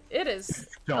 but it is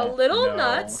a Don't little know.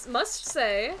 nuts, must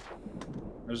say.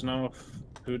 There's no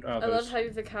food. Oh, I love how you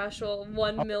have the casual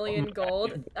 1 million my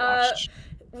gold. gosh.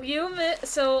 We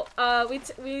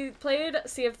played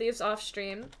Sea of Thieves off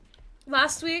stream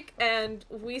last week, and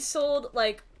we sold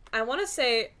like I want to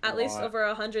say at least over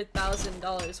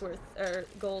 $100,000 worth or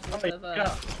gold worth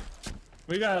of.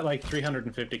 We got like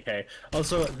 350k.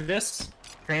 Also, this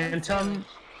phantom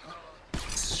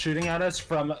shooting at us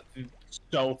from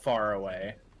so far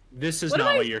away. This is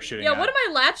not what you're shooting at. Yeah, what am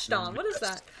I latched on? What is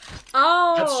that?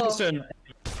 Oh. That's just an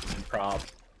prop.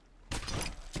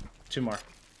 2 more.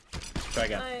 Try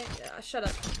again. Shut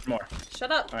up. More.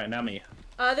 Shut up. Alright, now me.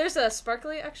 There's a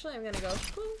sparkly, actually. I'm gonna go.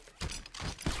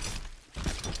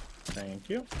 Thank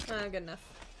you. Good enough.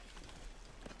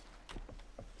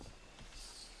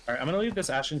 Alright, I'm gonna leave this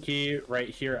ashen key right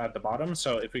here at the bottom,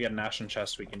 so if we get an ashen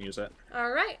chest, we can use it.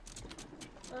 Alright.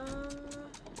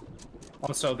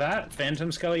 Also, that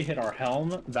phantom skelly hit our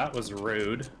helm. That was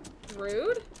rude.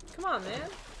 Rude? Come on, man.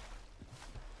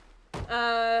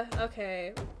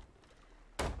 Okay.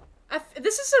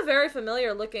 This is a very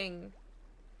familiar looking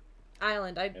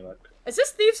island. Hey, look. Is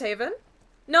this Thieves Haven?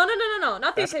 No,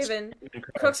 not Thieves That's Haven. Cannon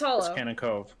Cove. Cook's Hollow. That's Cannon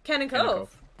Cove. Cannon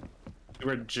Cove. We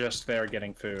were just there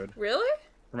getting food. Really?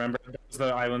 Remember, that was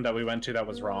the island that we went to that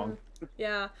was wrong.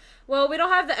 Yeah. Well, we don't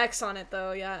have the X on it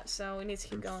though yet, so we need to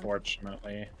keep going.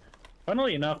 Unfortunately.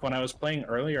 Funnily enough, when I was playing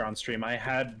earlier on stream, I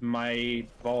had my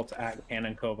vault at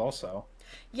Cannon Cove also.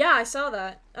 Yeah, I saw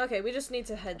that. Okay, we just need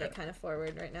to head like kind of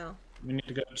forward right now. We need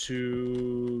to go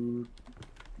to...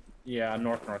 yeah,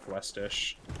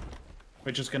 north-northwest-ish.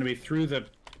 Which is going to be through the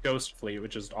Ghost Fleet,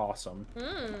 which is awesome.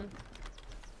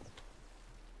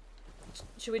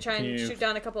 Should we try and shoot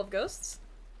down a couple of ghosts?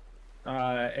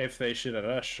 If they shoot at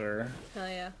us, sure. Hell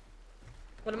yeah.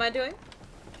 What am I doing?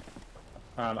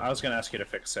 I was going to ask you to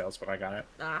fix sails, but I got it.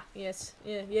 Ah, yes.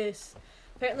 Yeah, yes.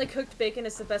 Apparently cooked bacon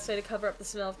is the best way to cover up the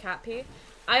smell of cat pee.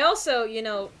 I also, you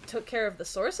know, took care of the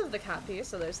source of the cat pee,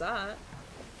 so there's that.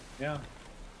 Yeah.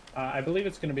 I believe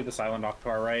it's going to be this island off to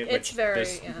our right. It's which very,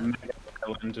 this yeah. mega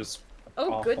island is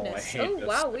Oh awful. goodness. I hate Oh this.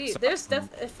 wow, wait. It's, There's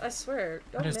if I swear.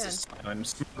 Oh what is man. this island?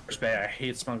 Smuggler's Bay. I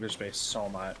hate Smuggler's Bay so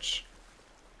much.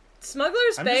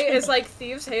 Smuggler's I'm Bay just gonna- is like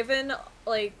Thieves Haven,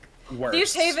 like Worse.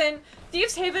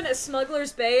 Thieves Haven is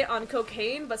Smuggler's Bay on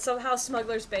cocaine, but somehow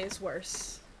Smuggler's Bay is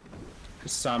worse.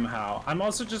 Somehow. I'm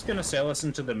also just gonna sail us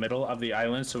into the middle of the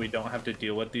island so we don't have to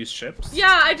deal with these ships.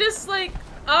 Yeah, I just like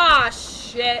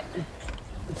shit.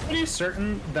 It's pretty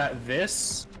certain that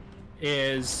this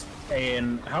is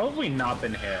an... How have we not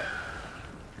been hit?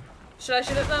 Should I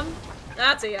shoot at them?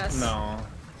 That's a yes. No.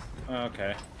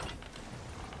 Okay.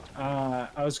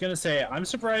 I was gonna say, I'm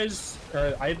surprised,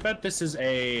 or I bet this is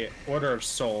a Order of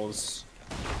Souls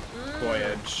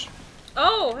voyage.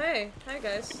 Oh, hey. Hi,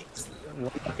 guys. We're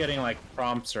not getting, like,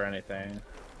 prompts or anything.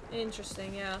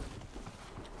 Interesting, yeah.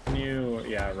 New,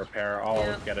 yeah, repair. I'll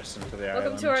Yeah. get us into the Welcome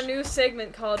island. to our new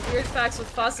segment called Weird Facts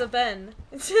with Fasa Ben.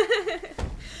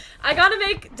 I gotta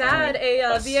make Dad a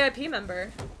Yes. VIP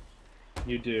member.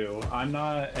 You do. I'm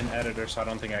not an editor, so I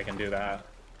don't think I can do that.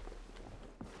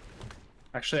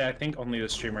 Actually, I think only the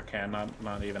streamer can,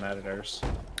 not even editors.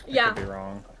 Yeah. I could be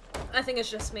wrong. I think it's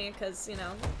just me, because, you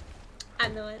know,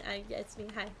 I'm the one. It's me.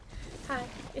 Hi. Hi,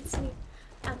 it's me.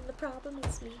 I'm the problem.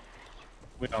 It's me.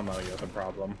 We all know you're the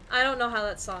problem. I don't know how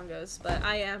that song goes, but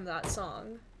I am that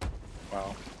song.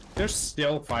 Well, they're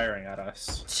still firing at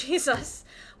us. Jesus.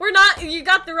 We're not. You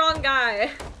got the wrong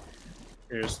guy.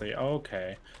 Seriously,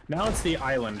 okay. Now it's the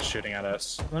island shooting at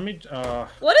us. Let me,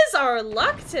 What is our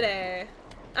luck today?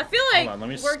 I feel like on, let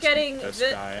me we're getting this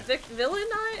guy.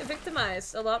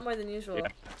 victimized a lot more than usual. Yeah.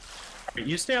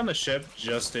 You stay on the ship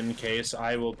just in case.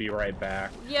 I will be right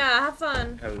back. Yeah, have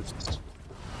fun. Because,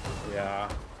 yeah.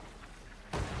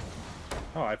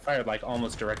 Oh, I fired like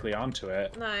almost directly onto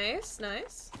it. Nice,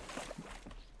 nice.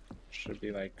 Should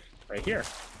be like right here.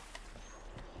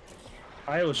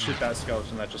 I will shoot that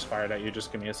skeleton that just fired at you.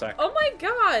 Just give me a sec. Oh my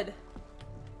god!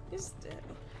 He's dead.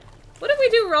 What did we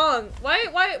do wrong? Why,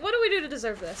 what did we do to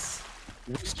deserve this?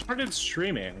 We started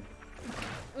streaming.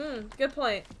 Good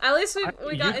point. At least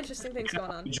we got You- interesting things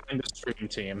going on. You joined the stream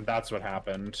team. That's what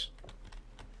happened.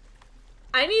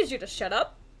 I need you to shut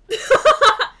up.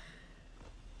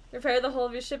 Repair the whole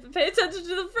of your ship and pay attention to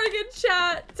the friggin'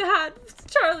 chat. Dad,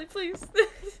 Charlie, please.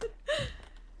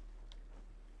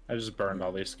 I just burned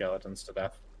all these skeletons to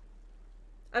death.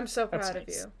 I'm so That's proud of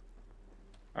nice. you.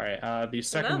 Alright, the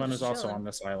second I'm one is just also chilling. on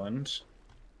this island.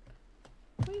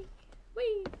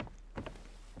 Wee.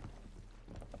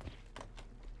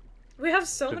 We have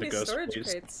so To the many ghost storage please.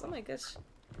 crates. Oh my gosh.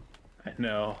 I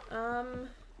know.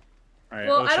 Alright,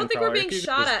 Well, I Ocean don't think we're Power, being if you could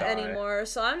shot just at die. anymore,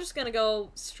 so I'm just gonna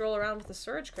go stroll around with the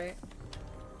storage crate.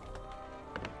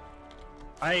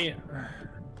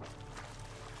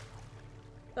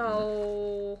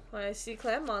 Oh, I see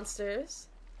clam monsters.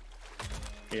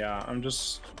 Yeah, I'm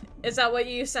just... Is that what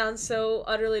you sound so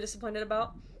utterly disappointed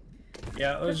about?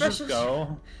 Yeah, let's just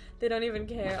go. They don't even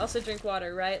care. Also drink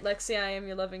water, right? Lexi, I am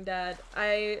your loving dad.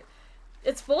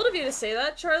 It's bold of you to say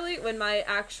that, Charlie, when my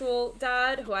actual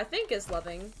dad, who I think is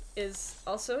loving, is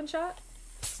also in chat.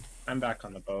 I'm back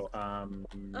on the boat.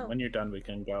 When you're done, we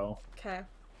can go. Okay.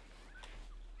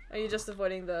 Are you just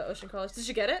avoiding the ocean crawlers? Did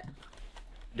you get it?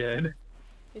 Did?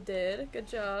 You did. Good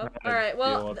job. I Alright, deal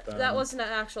well, with that them. wasn't an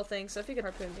actual thing, so if you could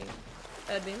harpoon me,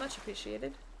 that'd be much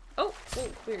appreciated. Oh,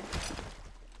 weird.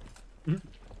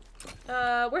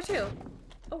 Where to?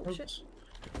 Oh, Oops. shit.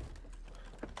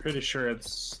 Pretty sure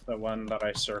it's the one that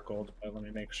I circled, but let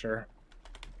me make sure.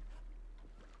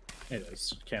 It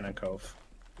is. Cannon Cove.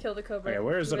 Kill the cobra. Okay,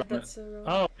 where is it Weird, on that's so wrong.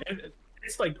 Oh,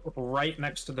 it's like right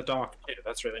next to the dock, too.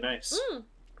 That's really nice.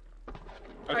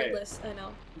 Okay, Heartless, I know.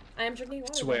 I am drinking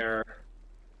water. it's where...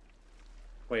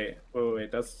 Wait,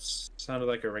 that sounded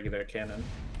like a regular cannon.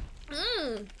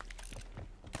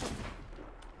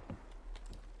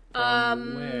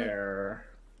 Where?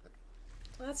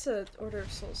 That's a Order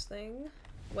of Souls thing.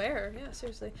 Where? Yeah,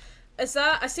 seriously. Is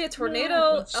that... I see a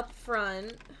tornado that's- up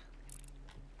front.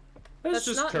 Let's That's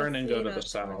just not turn and go to Athena the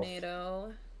south.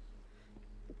 tornado.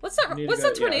 What's that? Need to What's go-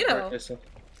 that tornado?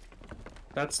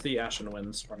 That's the Ashen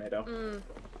Winds tornado.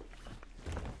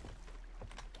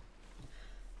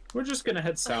 We're just gonna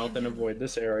head south and avoid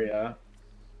this area.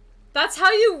 That's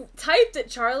how you typed it,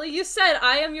 Charlie. You said,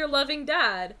 I am your loving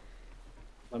dad.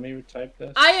 Let me type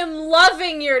this. I am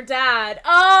loving your dad.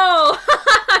 Oh!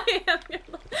 I am your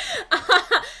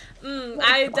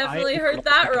I definitely heard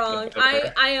that wrong.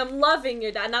 I am loving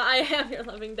your dad, not I am your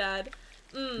loving dad.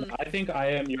 I think I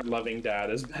am your loving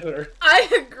dad is better.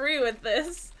 I agree with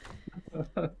this.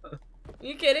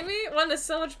 You kidding me? One is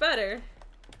so much better.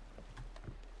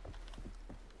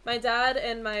 My dad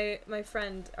and my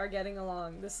friend are getting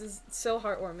along. This is so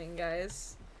heartwarming,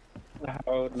 guys.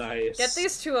 Oh, nice. Get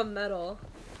these two a medal.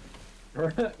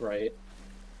 Right.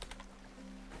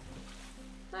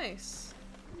 Nice.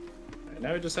 Right,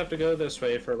 now we just have to go this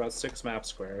way for about 6 map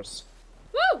squares.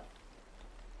 Woo!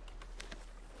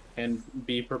 And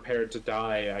be prepared to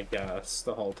die, I guess,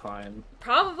 the whole time.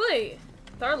 Probably.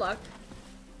 With our luck.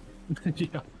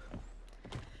 Yeah.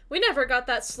 We never got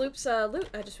that sloop's loot,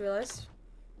 I just realized.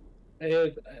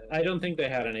 I don't think they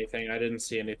had anything. I didn't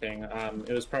see anything.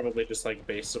 It was probably just like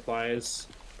base supplies.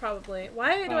 Probably.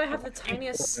 Why do I have the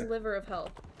tiniest sliver of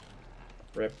health?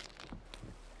 Rip.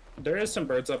 There is some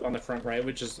birds up on the front right,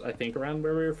 which is, I think, around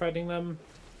where we were fighting them.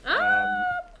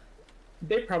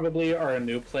 They probably are a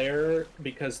new player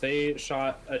because they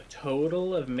shot a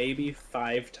total of maybe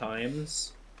 5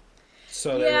 times.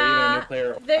 So they were either a new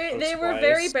player or they were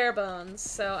very bare bones,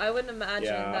 so I wouldn't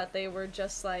imagine that they were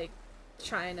just like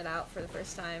trying it out for the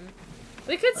first time.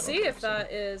 We could see if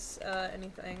that is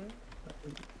anything.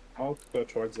 I'll go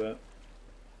towards it.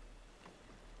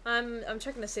 I'm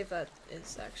checking to see if that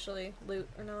is actually loot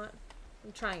or not.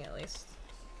 I'm trying at least.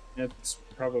 It's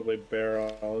probably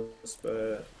barrels,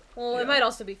 but... Well, it might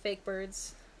also be fake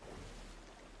birds.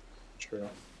 True.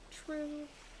 True.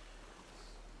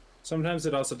 Sometimes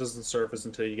it also doesn't surface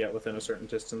until you get within a certain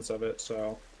distance of it,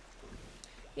 so...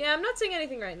 Yeah, I'm not seeing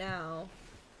anything right now.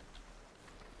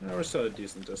 No, we're still a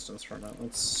decent distance from it.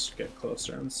 Let's get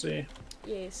closer and see.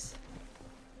 Yes.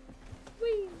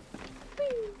 Whee!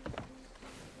 Whee!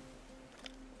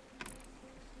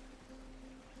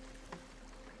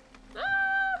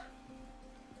 Ah!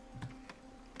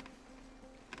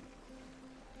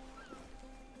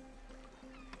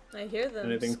 I hear them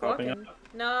Anything squawking. popping up?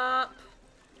 Nope.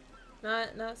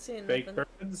 Not seeing Fake nothing.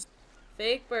 birds?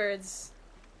 Fake birds.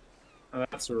 Oh,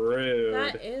 that's rude.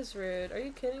 That is rude. Are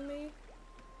you kidding me?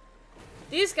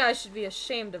 These guys should be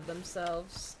ashamed of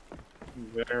themselves.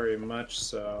 Very much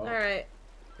so. Alright.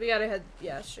 We gotta head,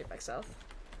 straight back south.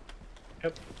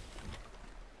 Yep.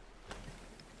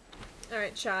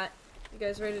 Alright, chat. You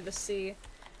guys ready to see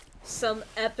some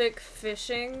epic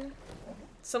fishing?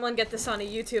 Someone get this on a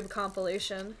YouTube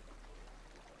compilation.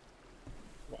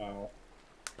 Wow.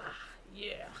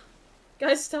 Yeah.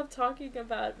 Guys, stop talking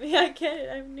about me. I get it.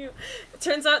 I'm new. It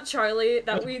turns out turns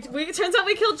out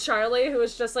we killed Charlie, who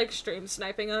was just like stream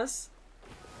sniping us.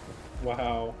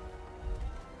 Wow.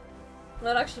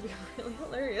 That'd actually be really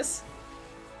hilarious.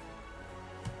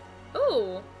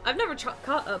 Ooh, I've never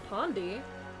caught a pondy.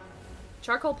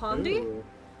 Charcoal pondy? Ooh.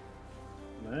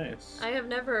 Nice. I have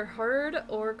never heard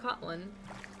or caught one.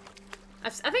 I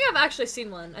think I've actually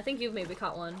seen one. I think you've maybe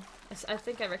caught one. I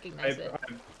think I recognize it.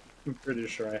 I'm pretty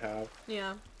sure I have.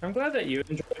 Yeah. I'm glad that you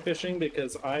enjoy fishing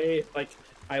because I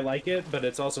like it, but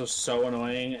it's also so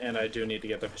annoying, and I do need to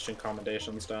get the fishing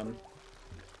commendations done.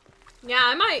 Yeah,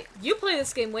 I might. You play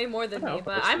this game way more than me,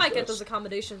 but I might get this. those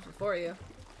accommodations before you.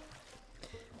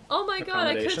 Oh my god,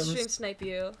 I could stream snipe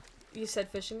you. You said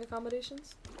fishing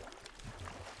accommodations?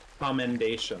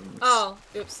 Commendations. Oh,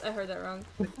 oops, I heard that wrong.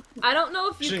 I don't know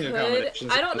if you Fishing could.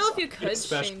 accommodations I don't know is if you a could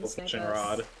special stream snipe fishing us.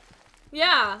 rod.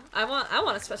 Yeah, I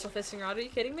want a special fishing rod. Are you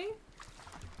kidding me?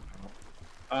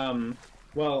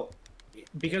 Well,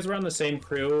 because we're on the same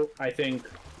crew, I think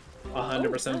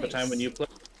 100% of the time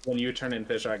when you turn in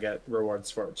fish, I get rewards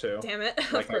for it too. Damn it!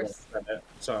 Like, Of course.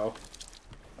 So.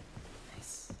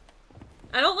 Nice.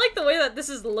 I don't like the way that this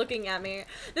is looking at me.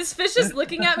 This fish is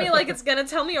looking at me like it's gonna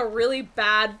tell me a really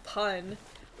bad pun.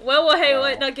 Well, hey, Wow.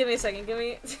 wait, no, give me a second. Give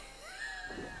me.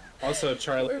 Also,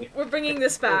 Charlie. We're bringing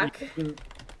this back.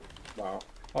 Wow.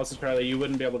 Also, Charlie, you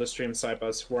wouldn't be able to stream snipe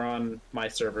us. We're on my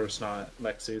servers, not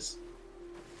Lexi's.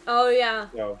 Oh yeah.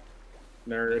 So,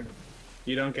 nerd.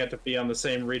 You don't get to be on the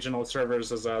same regional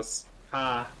servers as us.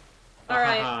 Ha.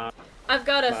 Alright. Ha. I've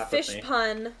got a Laugh at fish me.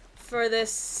 pun for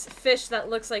this fish that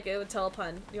looks like it would tell a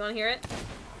pun. You want to hear it?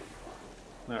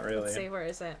 Not really. Let's see, where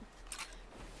is it?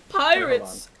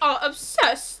 Pirates are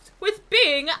obsessed with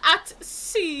being at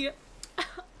sea.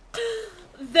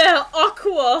 They're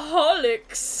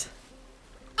aquaholics.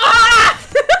 Ah!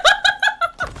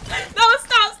 No,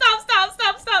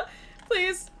 stop.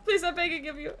 Please, I'm begging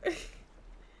of you.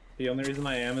 The only reason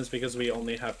I am is because we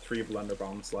only have 3 blunder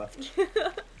bombs left.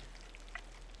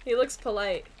 He looks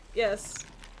polite. Yes.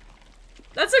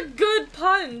 That's a good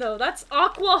pun, though. That's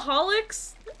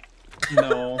aquaholics.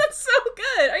 No. That's so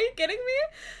good. Are you kidding me?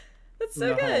 That's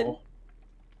so good.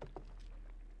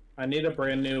 I need a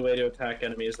brand new way to attack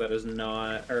enemies that is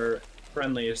not, or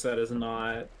friendlies that is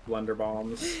not blunder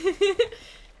bombs.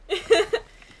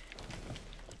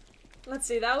 Let's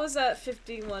see, that was at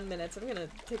 51 minutes. I'm gonna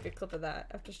take a clip of that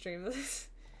after stream this.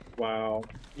 Wow.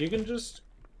 You can just...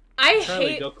 I Charlie,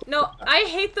 hate go clip no, that. I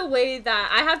hate the way that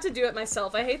I have to do it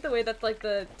myself. I hate the way that like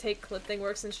the take clip thing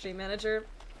works in Stream Manager.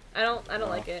 I don't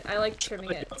like it. I like trimming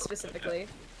it specifically.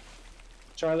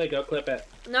 Charlie, go clip it.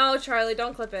 No, Charlie,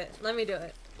 don't clip it. Let me do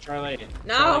it. Charlie.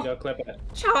 No. Charlie, go clip it.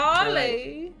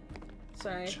 Charlie.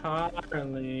 Sorry.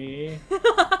 Charlie.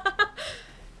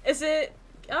 Is it?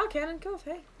 Oh, Cannon Cove.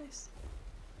 Hey, nice.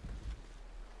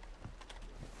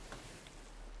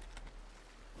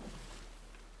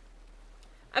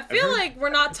 I feel like we're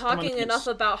not talking enough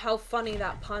about how funny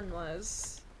that pun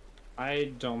was.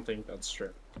 I don't think that's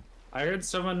true. I heard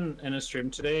someone in a stream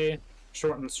today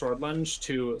shorten sword lunge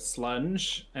to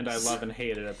slunge, and I love and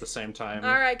hate it at the same time.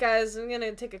 Alright, guys, I'm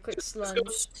gonna take a quick slunge.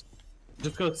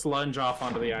 Just go slunge off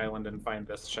onto the island and find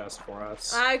this chest for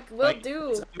us. I will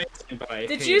do. It's amazing, but I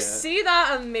Did hate you it. see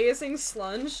that amazing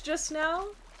slunge just now?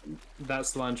 That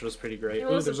slunge was pretty great. It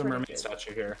Ooh, was there's a pretty mermaid good.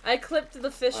 statue here. I clipped the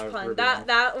fish pun. Ruby.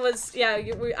 That was yeah.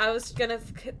 I was gonna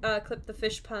clip the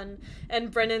fish pun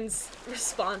and Brennan's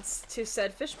response to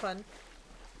said fish pun.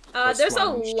 There's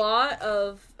slunge. a lot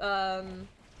of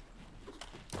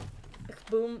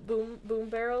boom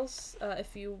barrels.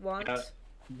 If you want.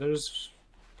 There's.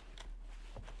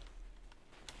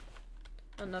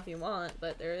 I don't know if you want,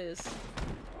 but there is.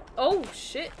 Oh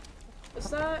shit! What's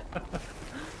that? That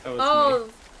was Oh,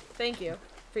 me. thank you.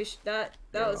 Appreciate that.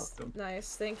 That You're was welcome.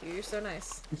 nice. Thank you. You're so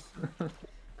nice.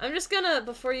 I'm just gonna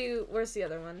before you. Where's the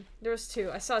other one? There was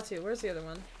two. I saw two. Where's the other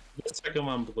one? The second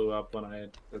one blew up when I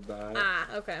did that. Ah,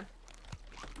 okay.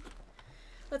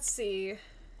 Let's see.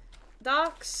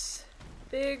 Docks,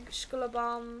 big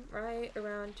Shkulabam, right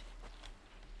around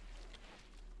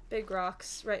big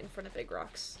rocks, right in front of big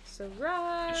rocks. So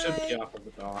right. It should be off of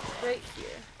the dock. Right here.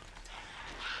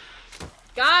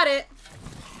 Got it.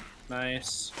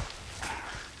 Nice.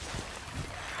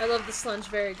 I love the slunge.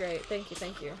 Very great. Thank you.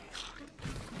 Thank you.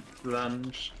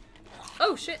 Lunge.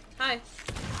 Oh shit! Hi.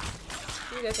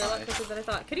 You guys are a lot quicker than I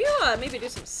thought. Could you maybe do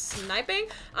some sniping?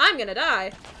 I'm gonna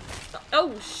die.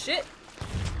 Oh shit!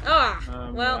 Ah.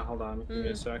 Well. Yeah, hold on. Give me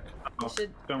a sec. Oh,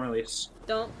 should- don't release.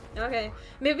 Don't. Okay.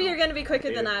 Maybe you're gonna be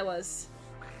quicker than I was.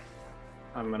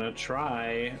 I'm gonna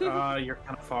try. You're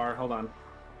kind of far. Hold on.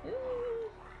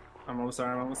 I'm almost there.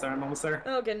 I'm almost there. I'm almost there.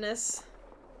 Oh goodness.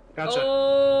 Gotcha.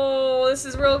 Oh, this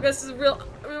is real. This is real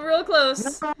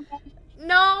close.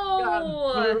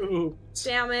 No. Ooh.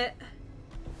 Damn it.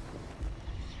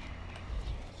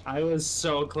 I was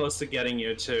so close to getting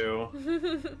you too.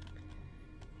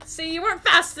 See, you weren't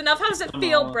fast enough. How does it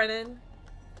feel, Aw. Brennan?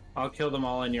 I'll kill them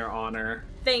all in your honor.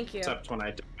 Thank you. Except when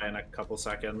I die in a couple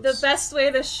seconds. The best way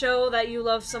to show that you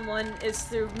love someone is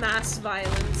through mass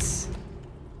violence.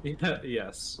 Yeah,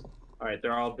 yes. Alright,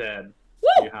 they're all dead. Woo!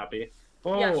 Are you happy?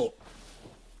 Oh!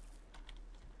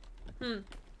 Yes.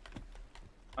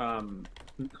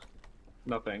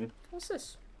 Nothing. What's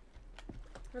this?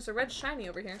 There's a red shiny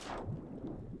over here.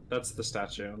 That's the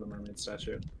statue, the mermaid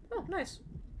statue. Oh, nice.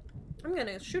 I'm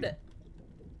gonna shoot it.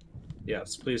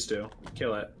 Yes, please do.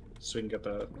 Kill it, so we can get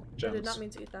the gems. I did not mean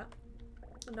to eat that.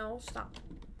 No, stop.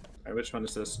 Alright, which one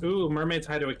is this? Ooh, Mermaid's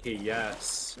Hideaway Key,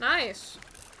 yes. Nice.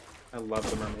 I love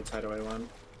the Mermaid's Hideaway one.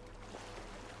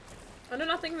 I do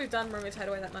not think we've done Mermaid's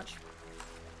Hideaway that much.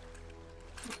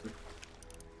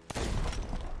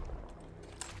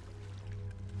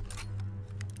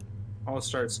 I'll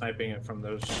start sniping it from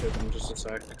those shit in just a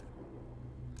sec.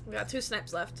 We got 2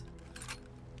 snipes left.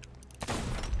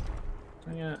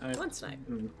 Oh, yeah, 1 snipe.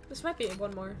 Mm. This might be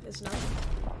 1 more, is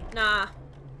enough. Nah.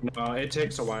 No, it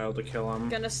takes a while to kill them. I'm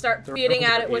gonna start The beating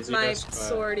rounds at are it with my easiest, but-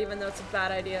 sword, even though it's a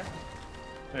bad idea.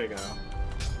 There you go.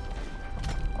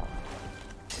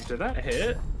 Did that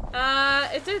hit?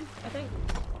 It did, I think.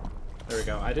 There we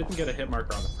go. I didn't get a hit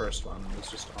marker on the first one. It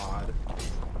was just odd.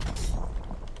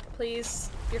 Please.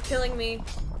 You're killing me.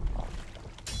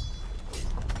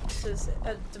 This is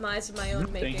a demise of my own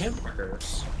Dang making. hit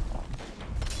markers.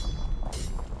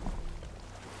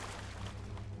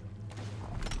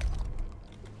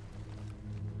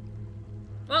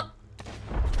 Well.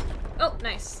 Oh,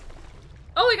 nice.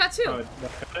 Oh, we got 2! Oh,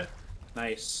 that got it?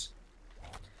 Nice.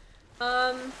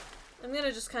 I'm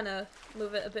gonna just kind of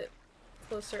move it a bit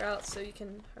closer out so you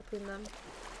can harpoon them.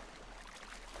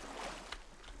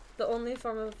 The only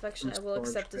form of affection I will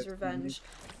accept is revenge.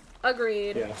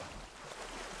 Agreed. Yeah.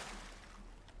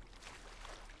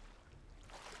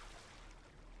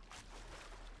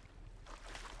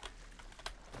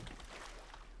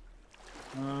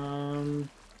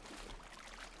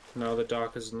 No, the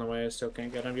dock is in the way. I still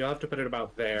can't get him. You'll have to put it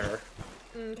about there.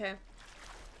 Okay.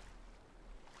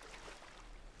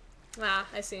 Ah,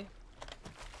 I see.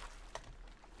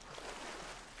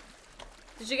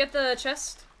 Did you get the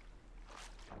chest?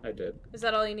 I did. Is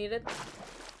that all you needed?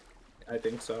 I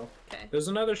think so. Okay. There's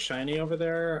another shiny over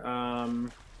there.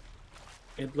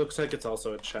 It looks like it's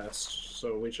also a chest,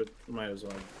 so might as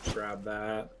well grab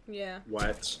that. Yeah.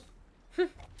 What?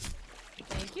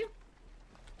 Thank you.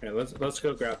 Okay, let's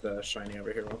go grab the shiny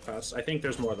over here real fast. I think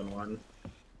there's more than one.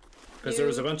 Because there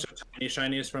was a bunch of tiny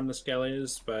shinies from the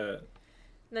skellies, but...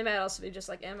 They might also be just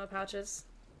like ammo pouches.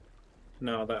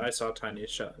 No, I saw tiny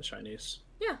shinies.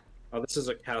 Yeah. Oh, this is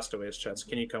a castaway's chest.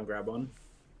 Can you come grab one?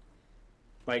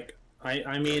 Like,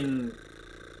 I mean,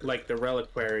 like the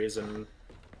reliquaries and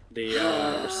the,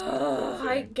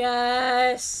 I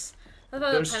guess. I love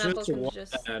how there's a pineapple just can one.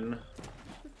 just...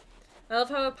 I love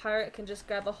how a pirate can just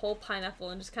grab a whole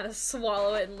pineapple and just kind of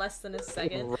swallow it in less than a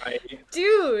second. Right.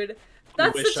 Dude!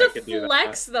 That's wish such I a could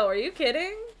flex, though. Are you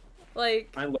kidding?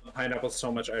 Like... I love pineapples so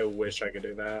much, I wish I could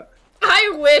do that.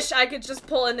 I wish I could just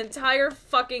pull an entire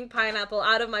fucking pineapple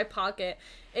out of my pocket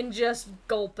and just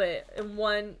gulp it in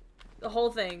the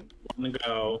whole thing. One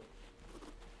go.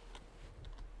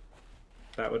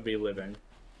 That would be living.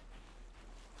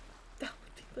 That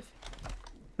would be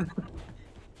living.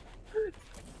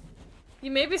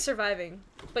 You may be surviving,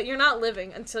 but you're not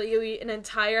living until you eat an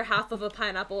entire half of a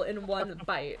pineapple in one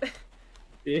bite.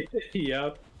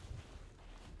 Yep.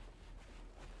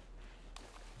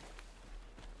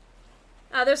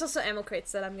 There's also ammo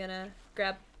crates that I'm gonna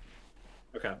grab.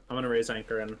 Okay, I'm gonna raise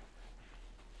anchor and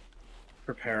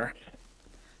prepare.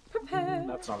 Prepare.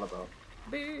 That's all about.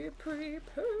 Be prepared.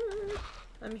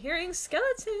 I'm hearing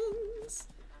skeletons.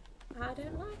 I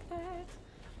didn't like that.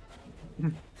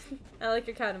 I like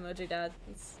your cat emoji, Dad.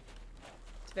 It's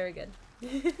very good.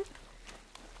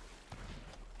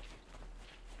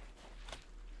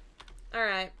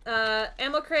 Alright,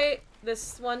 ammo crate,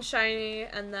 this one shiny,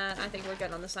 and then I think we're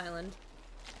good on this island.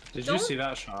 Did you see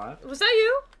that shot? Was that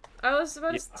you? I was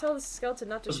about to tell the skeleton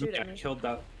not to shoot at me.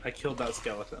 I killed that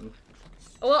skeleton.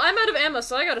 Well, I'm out of ammo,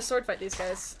 so I gotta sword fight these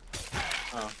guys.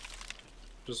 Oh.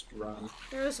 Just run.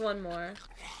 There's one more.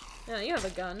 Yeah, you have a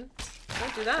gun.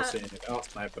 Don't do that. I'll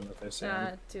snipe them if they see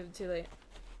him. Too late.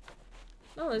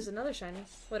 Oh, there's another shiny.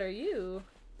 What are you?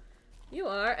 You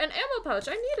are an ammo pouch.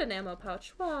 I need an ammo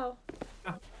pouch. Wow.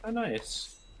 Oh,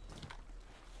 nice.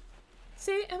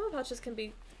 See, ammo pouches can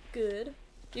be good.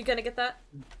 You gonna get that?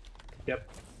 Yep.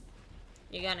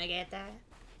 You gonna get that?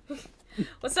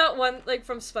 What's that one, like,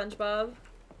 from SpongeBob?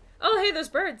 Oh, hey, there's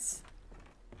birds.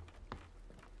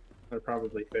 They're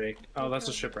probably fake. Oh, that's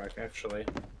a shipwreck, actually.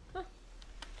 Huh.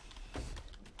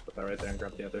 Put that right there and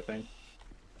grab the other thing.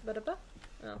 Ba-da-ba?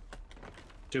 Oh.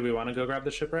 Do we want to go grab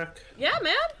the shipwreck? Yeah,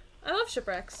 man! I love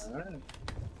shipwrecks. Alright.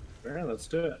 Alright, let's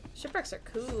do it. Shipwrecks are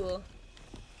cool.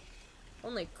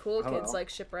 Only cool kids like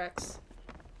shipwrecks.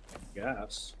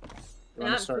 Yes. You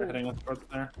want to start heading up towards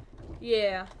there?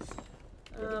 Yeah.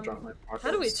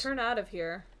 How do we turn out of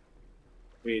here?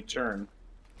 We turn.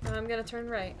 I'm gonna turn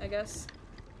right, I guess.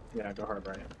 Yeah, go hard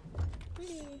right.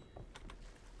 Whee.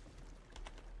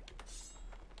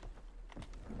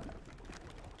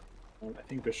 I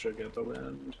think we should get the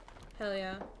wind. Hell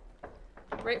yeah.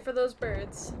 Right for those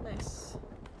birds. Nice.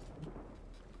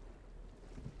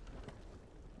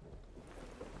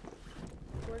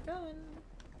 We're going.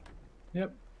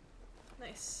 Yep.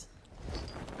 Nice.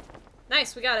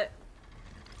 Nice, we got it.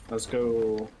 Let's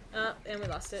go. And we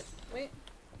lost it. Wait.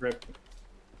 Rip.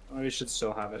 Oh, we should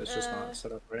still have it. It's just not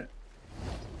set up right.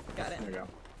 Got it. There we go.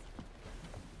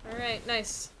 Alright,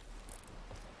 nice.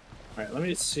 Alright, let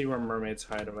me see where Mermaid's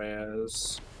Hideaway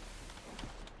is.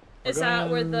 Is that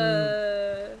where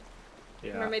the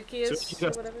yeah. mermaid key is, so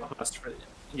or whatever?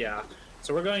 Yeah.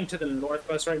 So we're going to the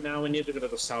northwest right now. We need to go to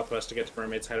the southwest to get to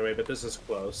Mermaid's Hideaway, but this is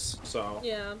close, so...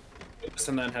 Yeah.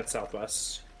 And then head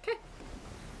southwest. Okay.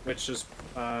 Which is,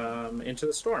 into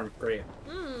the storm. Great.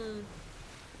 Hmm.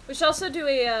 We should also do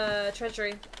a,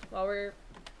 treasury while we're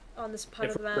on this part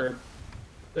of the map.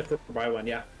 If we're by one,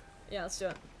 yeah. Yeah, let's do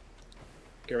it.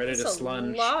 Get ready to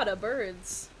slunge. A lot of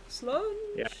birds. Slunge!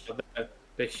 Yeah,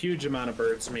 the huge amount of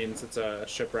birds means it's a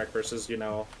shipwreck versus, you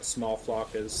know, a small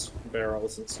flock is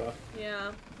barrels and stuff.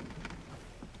 Yeah.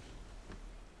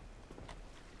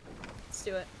 Let's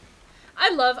do it.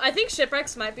 I think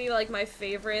shipwrecks might be, like, my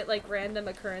favorite, like, random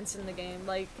occurrence in the game.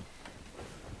 Like,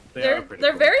 they're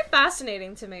cool. very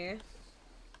fascinating to me.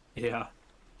 Yeah.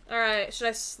 Alright, should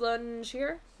I slunge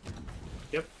here?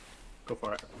 Yep. Go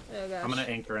for it. Oh gosh. I'm gonna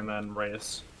anchor and then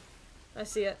race. I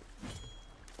see it.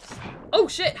 Oh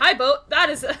shit! Hi boat! That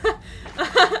is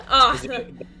oh,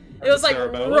 it was like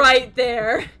right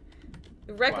there.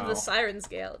 Wreck of the Siren's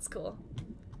Gale. It's cool.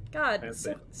 God,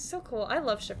 so cool. I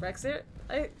love shipwrecks.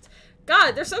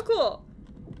 God, they're so cool.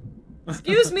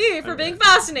 Excuse me for being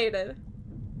fascinated.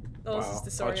 Oh, Wow.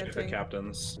 this is I'll check the disorienting.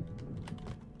 captains.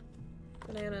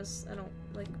 Bananas. I don't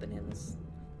like bananas.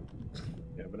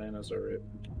 Yeah, bananas are right.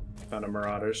 Found a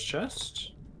marauder's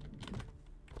chest.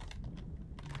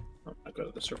 I'm gonna go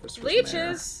to the surface for some air.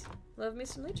 Leeches! Love me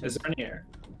some leeches. Is there any air?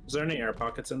 Is there any air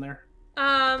pockets in there?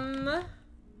 Oh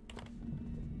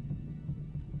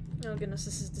goodness,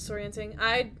 this is disorienting.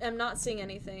 I am not seeing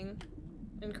anything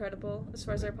incredible as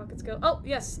far as air pockets go. Oh,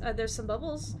 yes, there's some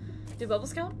bubbles. Do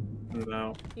bubbles count?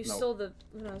 No. You Nope. stole the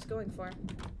what I was going for.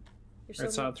 You're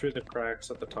It's not through the cracks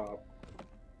at the top.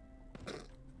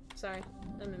 Sorry,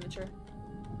 I'm immature.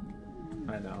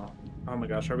 I know. Oh my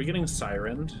gosh, are we getting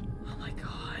sirened? Oh my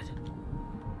god.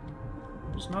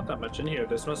 There's not that much in here.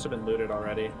 This must have been looted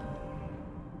already.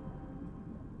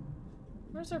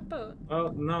 Where's our boat? Oh,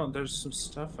 no, there's some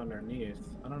stuff underneath.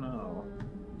 I don't know.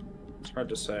 It's hard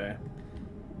to say.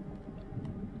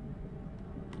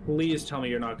 Please tell me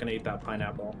you're not gonna eat that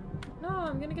pineapple. No,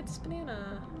 I'm gonna get this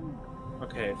banana.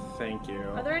 Okay, thank you.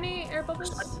 Are there any air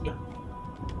bubbles?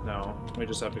 No, we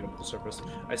just have to go to the surface.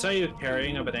 I saw you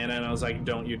carrying a banana and I was like,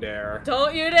 don't you dare.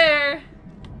 Don't you dare!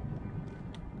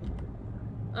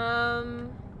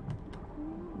 I'm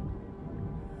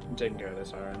taking care of the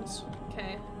sirens.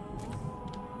 Okay.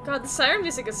 God, the siren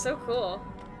music is so cool.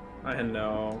 I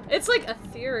know. It's like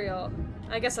ethereal.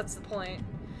 I guess that's the point.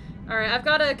 Alright, I've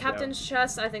got a captain's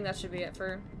chest. I think that should be it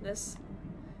for this.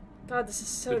 God, this is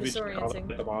so Did we check all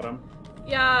disorienting. at the bottom?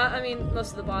 Yeah, I mean,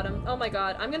 most of the bottom. Oh my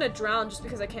god, I'm gonna drown just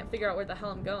because I can't figure out where the hell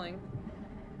I'm going.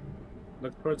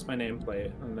 Look towards my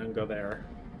nameplate and then go there.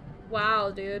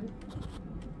 Wow, dude.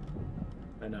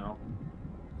 I know.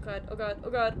 God, oh god, oh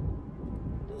god.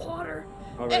 Water!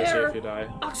 I'll raise you Air! if you die.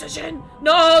 Oxygen!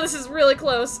 No, this is really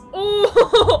close.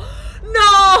 Oh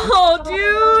no,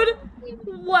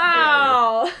 dude!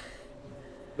 Wow!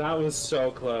 That was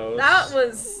so close. That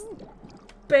was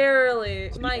barely.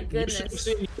 My You should have goodness.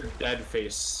 seen your dead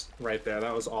face right there.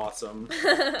 That was awesome.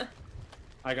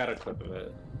 I got a clip of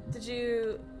it. Did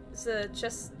you... Is the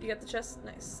chest... You got the chest?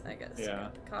 Nice, I guess. Yeah.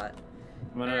 Caught.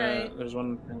 I'm gonna. Alright. There's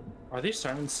one. Are these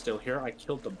sirens still here? I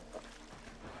killed them.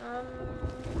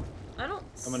 I don't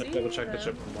I'm gonna see double check the them.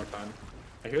 ship one more time.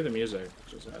 I hear the music,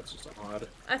 which is that's just odd.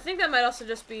 I think that might also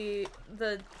just be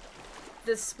the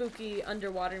spooky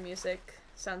underwater music.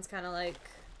 Sounds kind of like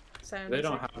siren They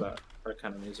music. don't have that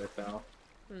kind of music though.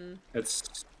 Hmm.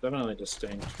 It's definitely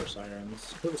distinct for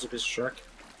sirens. Oh, there's a big shark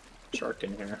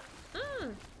in here.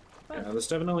 Mm, Yeah, there's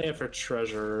definitely it for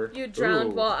treasure. you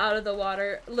drowned Ooh. while out of the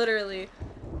water. Literally.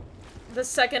 The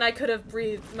second I could have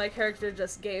breathed, my character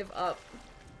just gave up.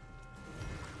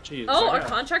 Jeez, Oh, I our got-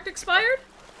 contract expired?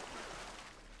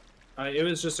 it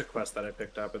was just a quest that I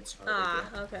picked up. It's not a big Ah,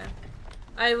 deal. okay.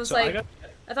 I was So like,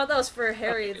 I thought that was for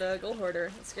Harry, the gold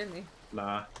hoarder. It scared me.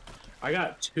 Nah. I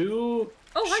got 2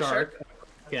 Oh, hi, shark,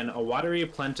 and a watery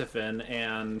plentifin,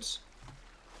 and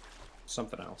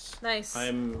something else. Nice.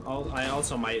 I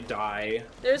also might die.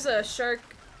 There's a shark.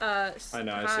 I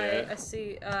know, I see it. I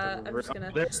see. I'm just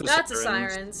gonna. There's the That's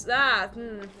sirens. a sirens. Ah.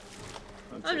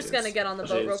 Oh, I'm just jeez. gonna get on the Oh,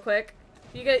 boat jeez. real quick.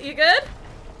 You good? You good?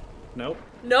 Nope.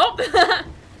 Nope.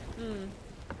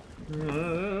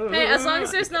 Hey, as long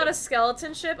as there's not a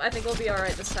skeleton ship, I think we'll be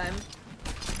alright this time.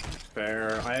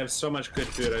 Fair. I have so much good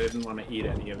food, I didn't want to eat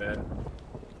any of it.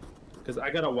 Because I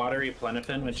got a watery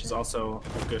plentifin, which is also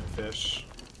a good fish.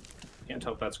 Can't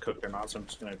tell if that's cooked or not, so I'm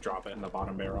just gonna drop it in the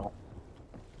bottom barrel.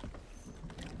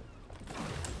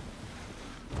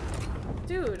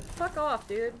 Dude, fuck off,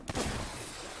 dude.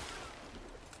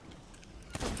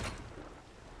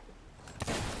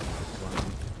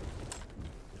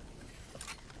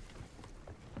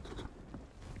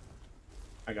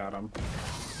 I got him.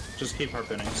 Just keep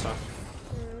harpooning stuff.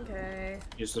 Okay.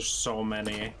 Because there's so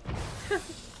many.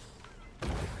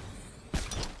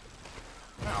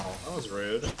 Ow, that was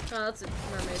rude. Oh, that's a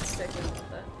mermaid stick. I don't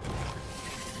want that.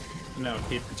 No,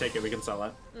 take it, we can sell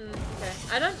it. Okay.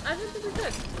 I don't think we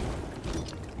could.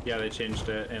 Yeah, they changed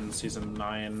it in season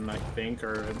 9, I think,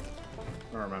 or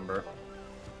I don't remember.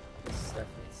 This stuff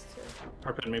needs to...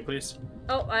 Harpoon me, please.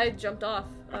 Oh, I jumped off.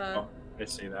 Oh, I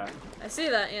see that. I see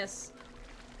that, yes.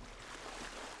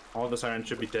 All the sirens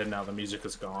should be dead now, the music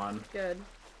is gone. Good.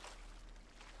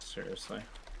 Seriously.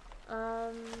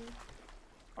 Um,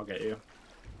 I'll get you.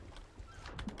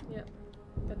 yep.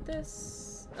 Got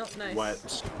this. Oh, nice.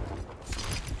 What?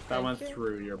 That Thank went you.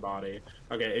 through your body.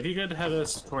 Okay, if you could head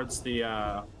us towards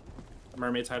the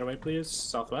mermaid's hideaway, please.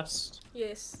 Southwest.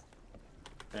 Yes.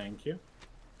 Thank you.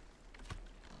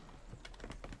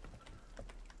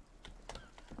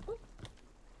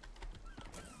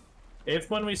 If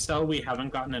when we sell we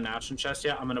haven't gotten an action chest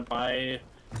yet, I'm gonna buy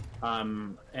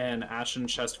an Ashen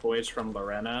Chest Voyage from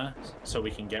Lorena, so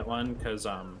we can get one, because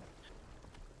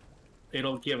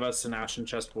it'll give us an Ashen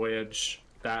Chest Voyage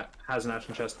that has an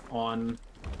Ashen Chest on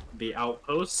the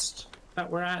outpost that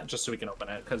we're at, just so we can open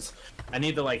it, because I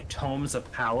need the, like, tomes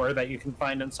of power that you can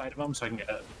find inside of them, so I can get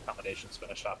accommodations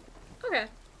finished up. Okay.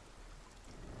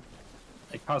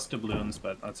 It costs doubloons,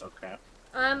 but that's okay.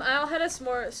 I'll head us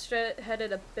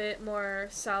headed a bit more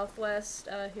southwest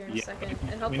here in a second,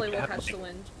 and hopefully we'll catch the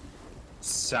wind.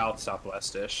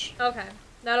 Southwest-ish. Okay.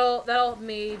 That'll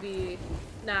maybe...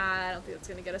 Nah, I don't think it's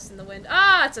gonna get us in the wind.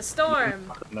 Ah, it's a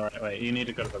storm! In the right way. You need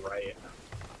to go to the right.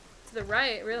 To the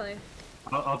right, really?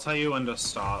 I'll tell you when to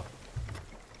stop.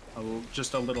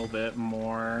 Just a little bit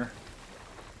more.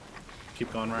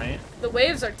 Keep going right. The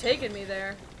waves are taking me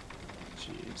there.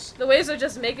 Jeez. The waves are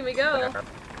just making me go. There.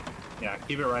 Yeah,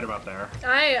 keep it right about there.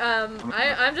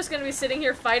 I'm just gonna be sitting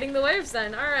here fighting the waves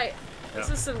then. Alright. This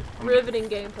is some riveting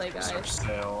gameplay, guys. Search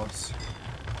sails.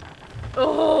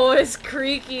 Oh, it's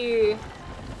creaky.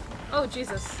 Oh,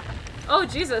 Jesus. Oh,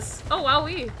 Jesus. Oh,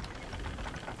 wowee.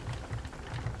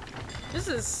 This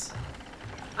is...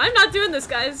 I'm not doing this,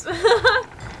 guys.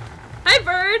 Hi,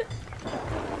 bird!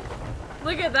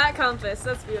 Look at that compass.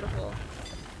 That's beautiful.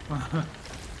 I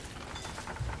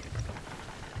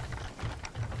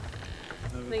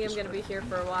think I'm gonna be here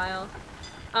for a while.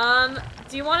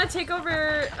 Do you want to take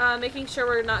over making sure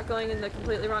we're not going in the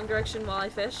completely wrong direction while I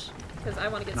fish? Because I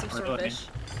want to get some swordfish.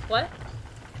 What?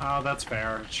 Oh, that's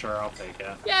fair. Sure, I'll take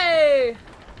it. Yay!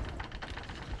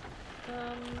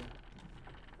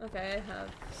 Okay, I have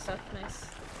stuff. Nice.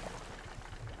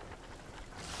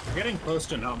 We're getting close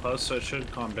to an outpost, so it should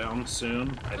calm down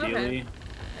soon, ideally. Okay.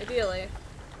 Ideally.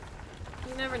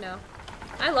 You never know.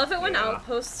 I love it when Yeah.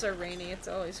 outposts are rainy. It's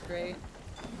always great.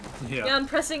 Yeah. Yeah, I'm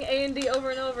pressing A and D over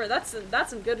and over. That's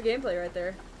some good gameplay right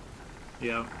there.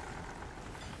 Yeah.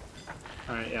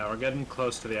 Alright, yeah, we're getting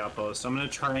close to the outpost. I'm gonna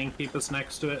try and keep us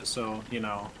next to it so, you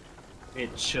know,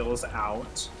 it chills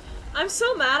out. I'm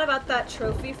so mad about that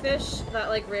trophy fish, that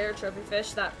like rare trophy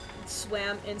fish that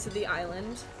swam into the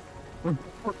island.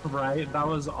 Right? That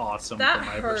was awesome That from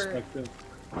my hurt. perspective.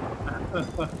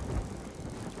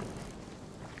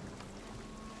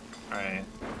 Alright.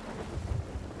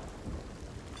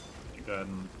 Go ahead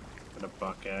and put a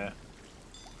bucket.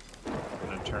 I'm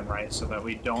gonna turn right so that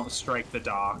we don't strike the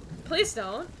dock. Please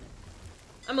don't.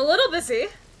 I'm a little busy.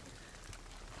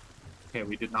 Okay,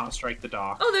 we did not strike the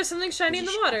dock. Oh, there's something shiny in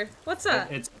the water. What's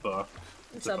that? It's a book.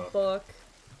 It's a book.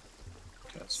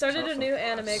 Okay, Started a new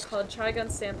anime called Trigun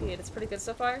Stampede. It's pretty good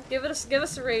so far. Give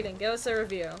us a rating. Give us a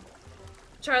review.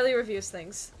 Charlie reviews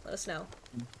things. Let us know.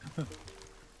 Is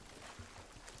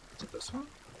it this one?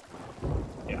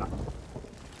 Yeah.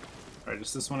 Alright,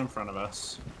 is this one in front of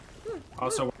us?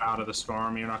 Also, we're out of the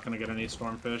storm. You're not going to get any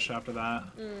stormfish after that.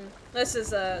 This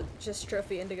is just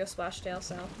trophy indigo splashtail,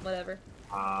 so whatever.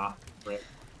 Right.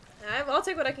 I'll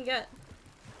take what I can get.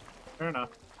 Fair enough.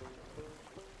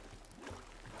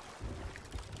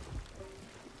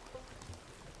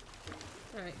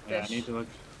 Alright, Yeah, fish. I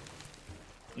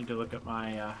need to look at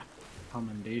my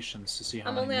commendations to see how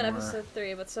I'm many only on more... episode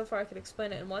 3, but so far I could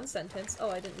explain it in one sentence.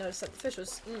 Oh, I didn't notice that the fish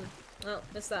was... Oh,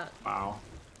 missed that. Wow.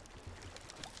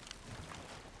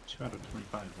 2 out of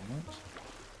 25,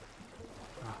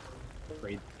 what?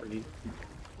 Grade 3.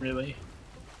 Really?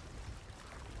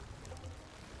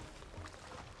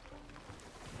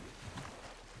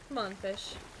 Come on,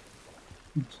 fish.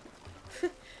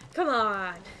 Come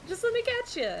on! Just let me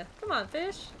catch you! Come on,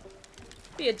 fish!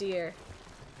 Be a deer.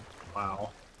 Wow.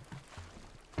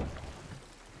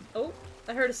 Oh,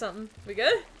 I heard of something. We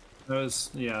good? That was...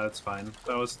 yeah, that's fine.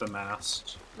 That was the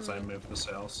mast, as I moved the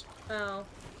sails. Oh.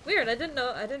 Weird, I didn't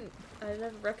know, I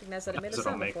never recognized that it made a Because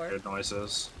sound it'll make before. good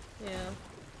noises. Yeah.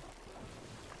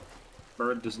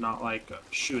 Bird does not like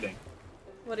shooting.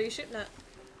 What are you shooting at?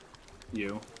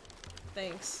 You.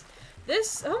 Thanks.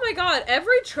 This, oh my god,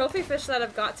 every trophy fish that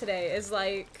I've got today is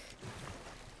like...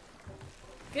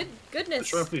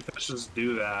 Goodness. The trophy fishes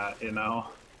do that, you know?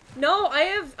 No,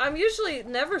 I'm usually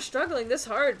never struggling this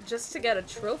hard just to get a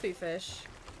trophy fish.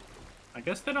 I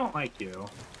guess they don't like you.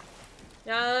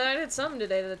 Yeah, I did something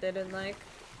today that they didn't like.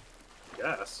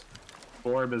 Yes.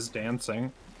 Orb is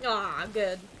dancing. Aw,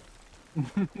 good.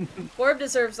 Orb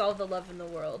deserves all the love in the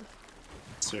world.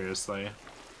 Seriously.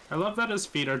 I love that his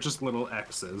feet are just little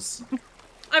X's.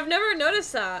 I've never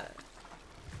noticed that.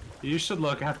 You should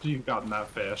look after you've gotten that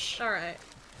fish. Alright.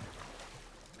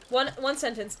 One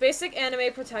sentence. Basic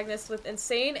anime protagonist with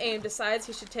insane aim decides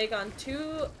he should take on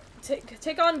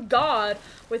take on God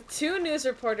with 2 news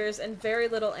reporters and very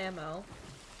little ammo.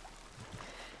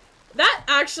 That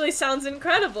actually sounds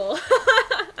incredible.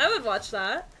 I would watch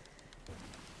that.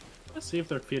 Let's see if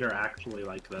their feet are actually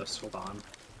like this. Hold on.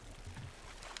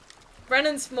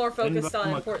 Brennan's more focused on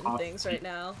Inbound important off things right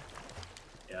now.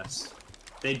 Yes.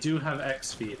 They do have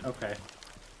X feet. Okay.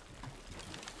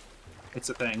 It's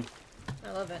a thing.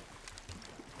 I love it.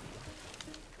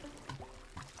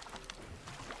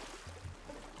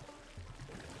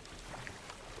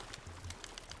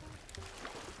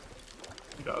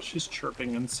 Oh my gosh, she's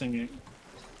chirping and singing.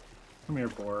 Come here,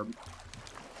 Borb.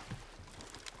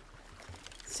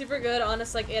 Super good,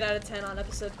 honest, like 8 out of 10 on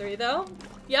episode 3 though.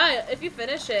 Yeah, if you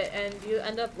finish it and you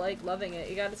end up like loving it,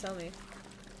 you gotta tell me.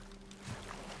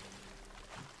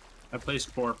 I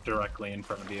placed Borb directly in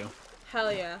front of you.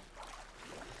 Hell yeah.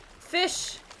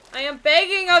 Fish! I am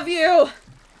begging of you!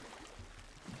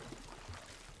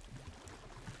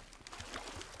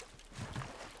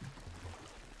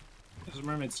 There's a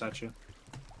mermaid statue.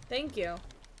 Thank you.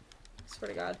 Swear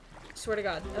to God. Swear to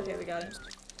God. Okay, we got it.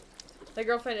 My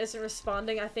girlfriend isn't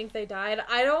responding. I think they died.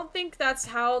 I don't think that's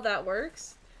how that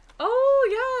works.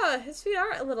 Oh, yeah. His feet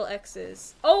are little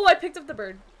X's. Oh, I picked up the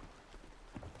bird.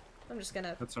 I'm just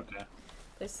gonna That's okay.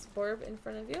 place Borb in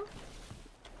front of you.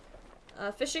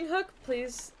 Fishing hook,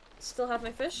 please still have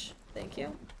my fish. Thank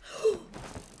you. Oh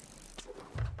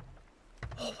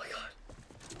my God.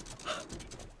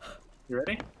 You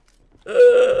ready?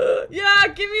 Yeah,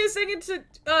 give me a second to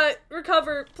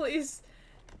recover, please.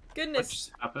 Goodness. What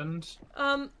just happened?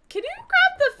 Can you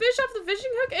grab the fish off the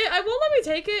fishing hook? I won't let me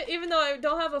take it, even though I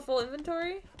don't have a full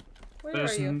inventory. Where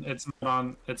are you? It's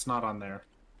not on there.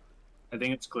 I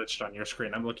think it's glitched on your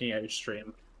screen. I'm looking at your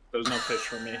stream. There's no fish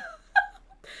for me.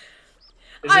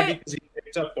 Is it because you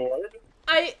picked up Borb?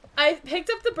 I picked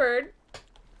up the bird,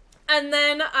 and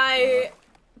then I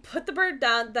put the bird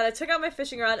down, then I took out my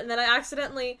fishing rod, and then I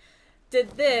accidentally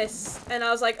did this, and I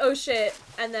was like, oh shit,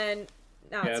 and then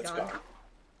now it's gone.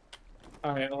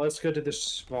 Alright, well, let's go to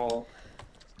this vault.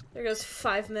 There goes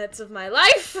 5 minutes of my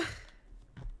life!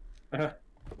 I'm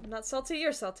not salty,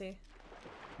 you're salty.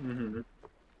 Mm-hmm.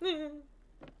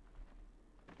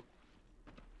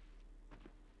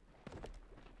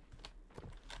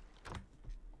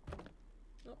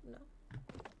 Oh, no.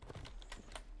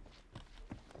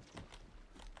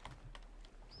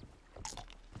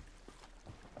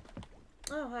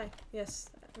 Oh, hi. Yes,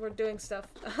 we're doing stuff.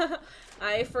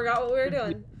 I forgot what we were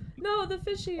doing. No, the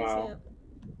fishies. Wow.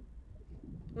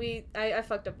 Yeah. I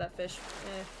fucked up that fish.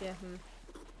 Yeah.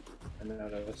 I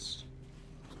noticed.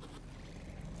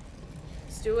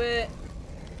 Let's do it.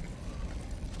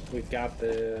 We got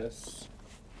this.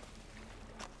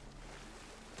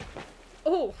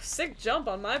 Oh, sick jump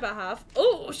on my behalf.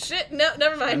 Oh, shit. No,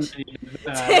 never mind.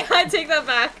 I take that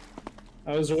back.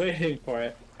 I was waiting for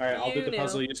it. Alright, I'll do the knew.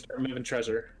 puzzle. You start moving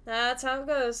treasure. That's how it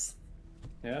goes.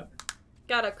 Yeah.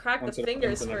 Gotta crack Once the it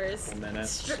fingers opens in a first.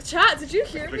 minute. Chat, did you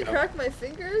hear Here we me go. crack my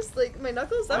fingers? Like, my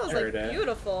knuckles? That I was, like, heard it.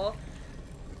 beautiful.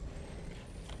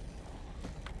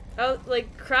 Oh,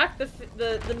 like, crack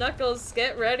the knuckles,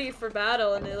 get ready for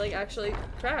battle, and they, like, actually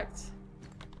cracked.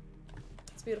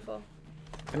 It's beautiful.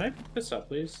 Can I pick this up,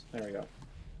 please? There we go.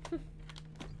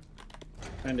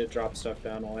 Trying to drop stuff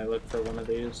down while I look for one of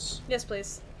these. Yes,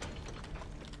 please.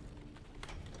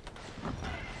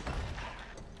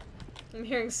 I'm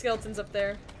hearing skeletons up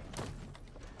there.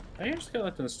 I hear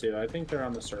skeletons too. I think they're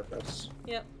on the surface.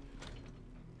 Yep.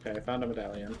 Okay, I found a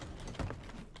medallion.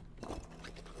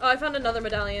 Oh, I found another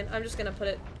medallion. I'm just gonna put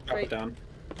it Drop right... it down.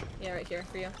 Yeah, right here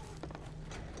for you.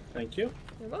 Thank you.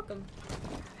 You're welcome.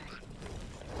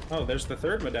 Oh, there's the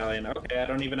third medallion. Okay, I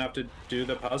don't even have to do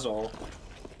the puzzle.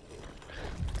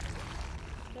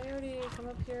 Did I already come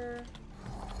up here?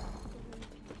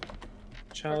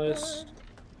 Chalice.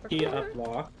 Parkour. Key up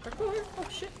lock. Parkour. Oh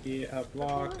shit. Key up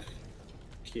lock.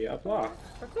 Key up lock.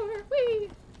 Parkour. Whee!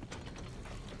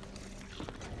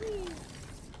 Whee!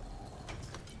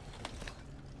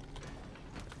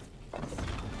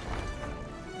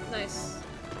 Nice.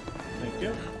 Thank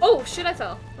you. Oh shit, I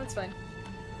fell. That's fine.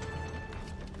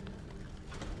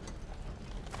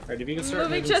 Alright, if you can start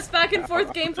Moving moving chest back and forth,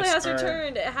 I'll gameplay just has start-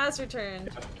 returned. It has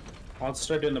returned. I'll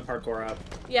start doing the parkour up.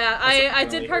 Yeah, That's I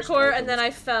definitely did your parkour and then I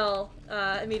skeletons.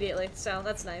 fell immediately, so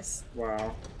that's nice.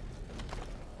 Wow.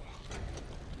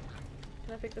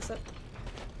 Can I pick this up?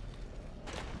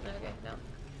 Okay, no.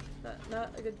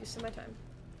 Not a good use of my time.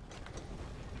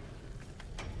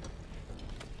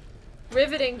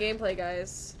 Riveting gameplay,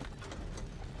 guys.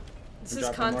 This I'm is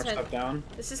dropping more content. stuff down.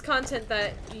 This is content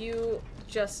that you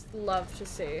just love to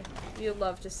see. You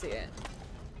love to see it.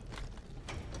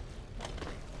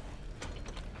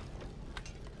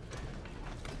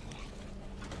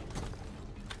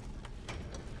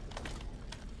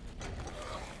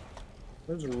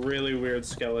 There's a really weird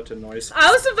skeleton noise.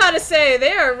 I was about to say,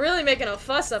 they are really making a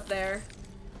fuss up there.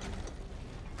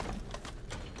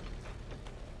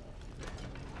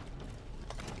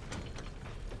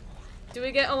 Do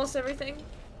we get almost everything?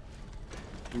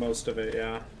 Most of it,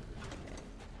 yeah.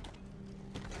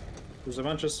 There's a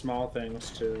bunch of small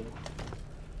things, too.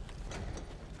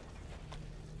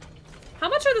 How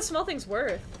much are the small things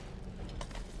worth?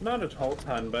 Not a whole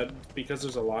ton, but because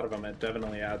there's a lot of them, it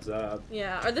definitely adds up.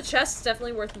 Yeah, are the chests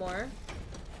definitely worth more?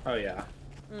 Oh, yeah.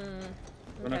 Hmm.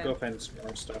 I'm gonna go find some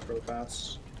more stuff real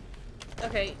fast.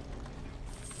 Okay.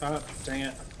 Dang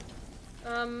it.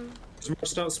 There's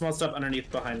more small stuff underneath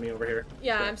behind me over here.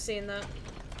 Yeah, so. I'm seeing that.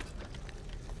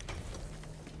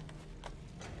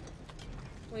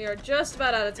 We are just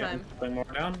about out of time. Putting more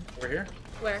down. Over here.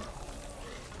 Where?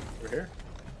 Over here.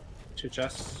 2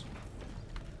 chests.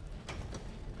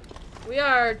 We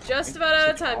are just about out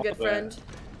of time, good friend.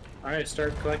 Alright,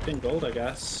 start collecting gold, I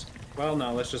guess. Well,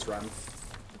 no, let's just run.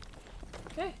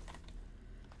 Okay.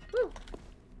 Woo.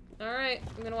 Alright,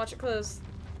 I'm gonna watch it close.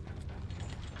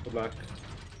 Good luck.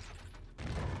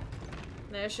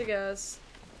 There she goes.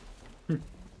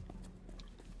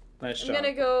 Nice job. I'm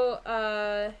gonna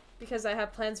go, because I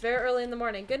have plans very early in the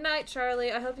morning. Good night,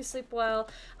 Charlie. I hope you sleep well.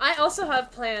 I also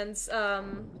have plans,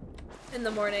 in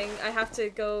the morning. I have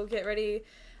to go get ready.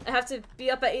 I have to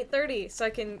be up at 8:30 so I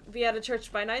can be at a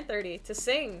church by 9:30 to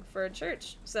sing for a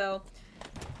church. So,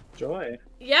 Joy.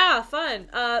 yeah, fun.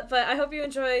 But I hope you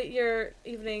enjoy your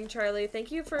evening, Charlie.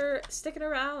 Thank you for sticking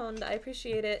around. I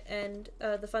appreciate it, and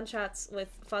the fun chats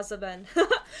with Fazza Ben.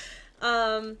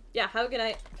 Yeah, have a good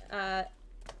night.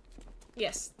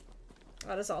 Yes,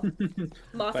 that is all.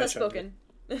 Moth has spoken.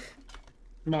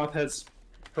 Moth has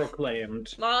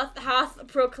proclaimed. Moth hath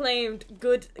proclaimed.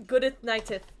 Goodeth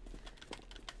nighteth.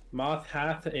 Moth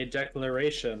hath a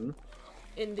declaration.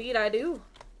 Indeed, I do.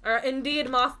 Or indeed,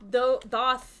 Moth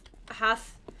doth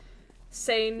hath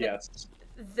saying. Yes.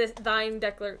 Thine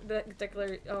declar.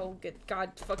 Oh, good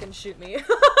God, fucking shoot me.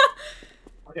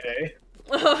 Okay.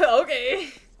 Okay.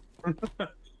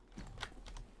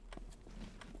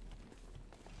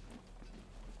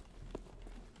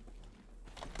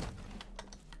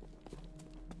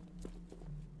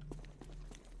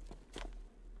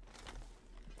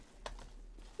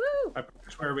 I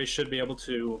swear we should be able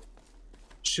to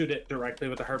shoot it directly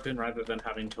with a harpoon rather than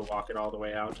having to walk it all the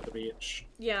way out to the beach.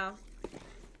 Yeah.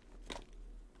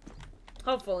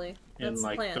 Hopefully. That's In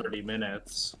like the plan. 30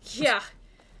 minutes. Yeah.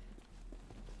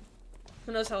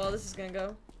 Who knows how well this is gonna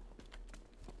go.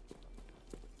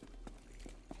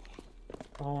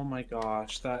 Oh my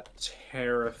gosh, that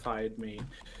terrified me.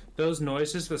 Those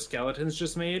noises the skeletons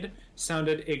just made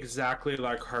sounded exactly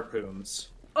like harpoons.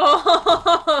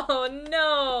 Oh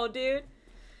no, dude.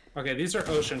 Okay, these are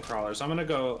ocean crawlers. I'm gonna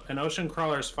go. An ocean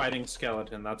crawler's fighting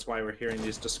skeleton. That's why we're hearing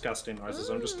these disgusting noises.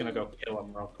 I'm just gonna go kill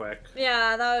them real quick.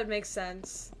 Yeah, that would make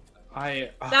sense.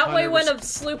 That way, when a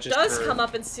sloop does come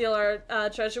up and steal our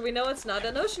treasure, we know it's not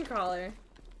an ocean crawler.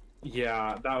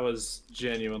 Yeah, that was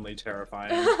genuinely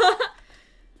terrifying.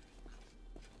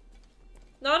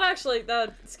 Not actually. That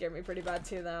would scare me pretty bad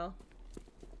too, though.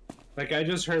 Like, I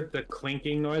just heard the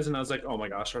clinking noise, and I was like, oh my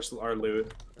gosh, our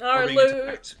loot. Our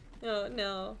loot. Oh,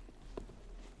 no.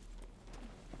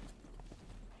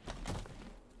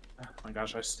 Oh my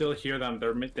gosh, I still hear them.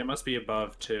 They must be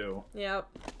above, too. Yep.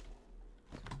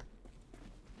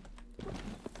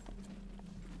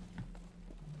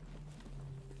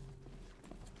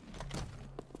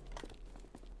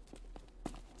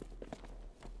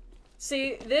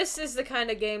 See, this is the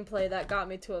kind of gameplay that got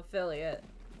me to affiliate.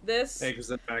 This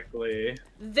exactly.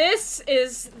 This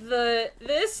is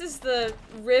the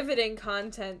riveting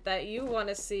content that you want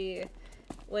to see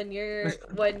when you're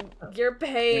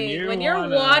paying when you're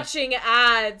watching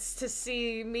ads to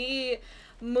see me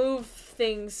move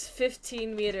things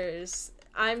 15 meters.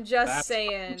 I'm just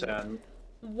saying, content.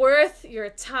 Worth your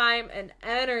time and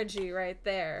energy right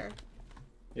there.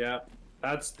 Yeah,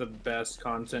 that's the best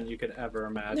content you could ever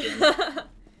imagine.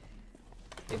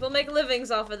 People make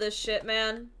livings off of this shit,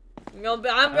 man. I'm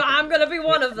gonna be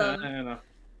one of them. I know.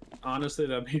 Honestly,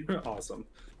 that'd be awesome.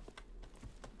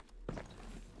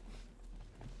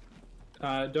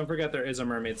 Don't forget there is a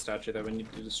mermaid statue that we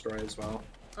need to destroy as well.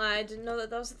 I didn't know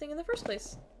that was a thing in the first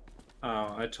place.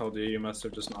 Oh, I told you. You must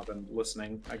have just not been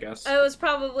listening, I guess. It was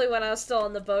probably when I was still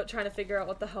on the boat trying to figure out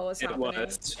what the hell was happening.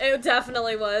 It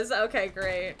definitely was. Okay,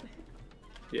 great.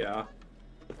 Yeah.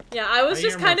 Yeah, I was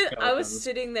just kind of, I was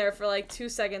sitting there for like 2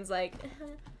 seconds like,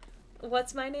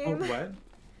 what's my name? Oh, what?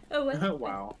 Oh, what?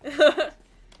 Wow.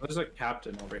 There's a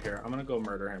captain over here. I'm gonna go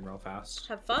murder him real fast.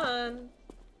 Have fun.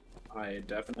 I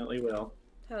definitely will.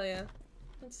 Hell yeah.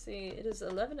 Let's see. It is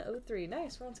 11:03.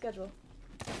 Nice. We're on schedule.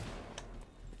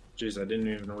 Jeez, I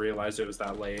didn't even realize it was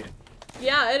that late.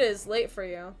 Yeah, it is late for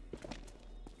you.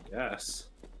 Yes.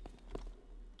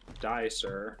 Die,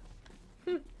 sir.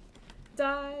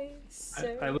 Die,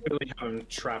 sir. I literally have him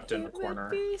trapped in the corner.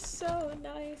 It would be so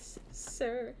nice,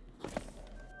 sir,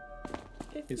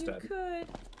 if He's you dead. could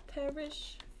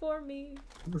perish for me,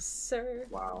 sir.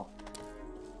 Wow.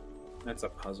 That's a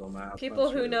puzzle map. People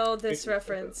That's who really know this ridiculous.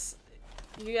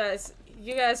 reference,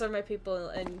 you guys are my people,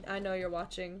 and I know you're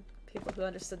watching. People who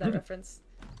understood that reference.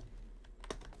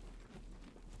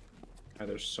 Oh,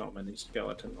 there's so many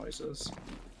skeleton noises.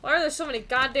 Why are there so many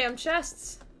goddamn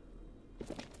chests?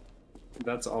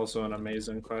 That's also an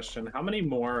amazing question. How many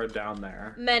more are down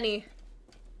there? Many.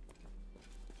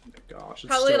 Oh my gosh, it's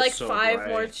Probably still like so 5 bright.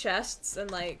 more chests and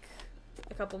like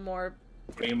a couple more.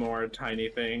 20 more tiny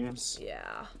things.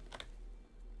 Yeah.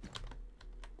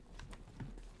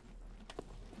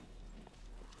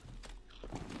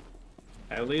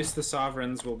 At least the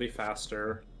sovereigns will be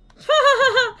faster.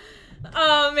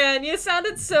 Oh man, you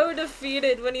sounded so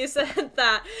defeated when you said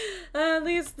that. At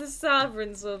least the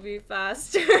sovereigns will be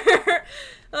faster.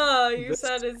 Oh, you This-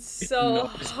 sounded so No,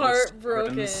 this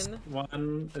heartbroken. sovereigns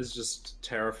one is just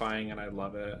terrifying and I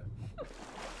love it.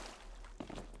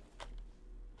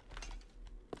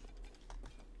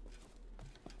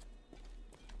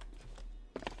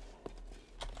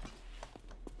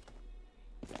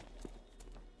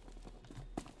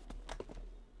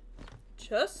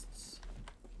 Chests?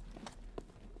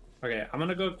 Okay, I'm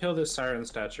gonna go kill this siren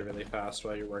statue really fast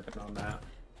while you're working on that.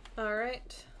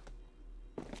 Alright.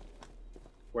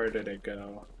 Where did it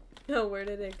go? No, where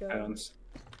did it go? I don't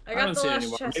I got don't the see it last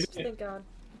anymore. chest, Maybe- thank god.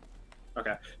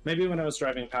 Okay, maybe when I was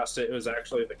driving past it, it was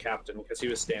actually the captain because he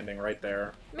was standing right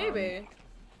there. Maybe.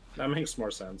 That makes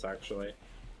more sense, actually.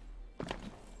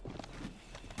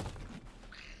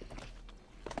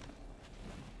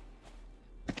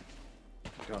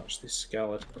 Gosh, these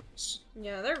skeletons.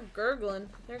 Yeah, they're gurgling.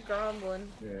 They're grumbling.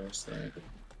 Yes, they...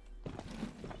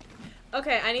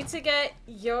 Okay, I need to get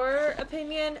your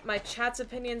opinion, my chat's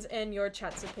opinions, and your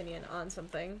chat's opinion on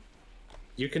something.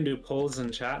 You can do polls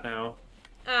in chat now.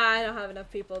 I don't have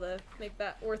enough people to make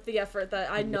that worth the effort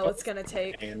that I know it's gonna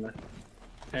take.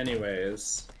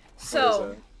 Anyways.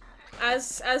 So,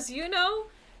 as you know,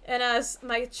 and as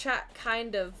my chat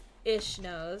kind of ish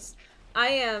knows,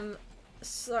 I'm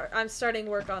starting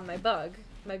work on my bug,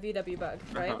 my VW bug,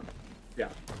 right? Yeah.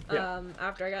 Yeah.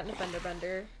 After I got into Fender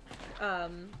Bender.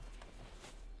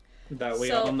 That we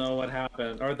so- all know what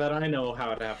happened, or that I know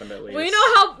how it happened at least. We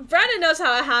know how Brandon knows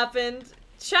how it happened.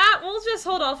 Chat, we'll just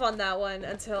hold off on that one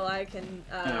until I can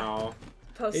No.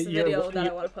 post the You're- video that I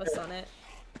you're- want to post on it.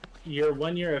 Your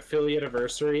 1-year affiliate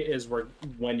anniversary is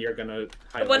when you're gonna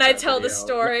highlight When I that tell the video.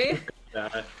 story.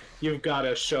 You've got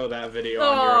to show that video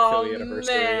on your affiliate Oh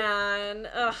anniversary. man.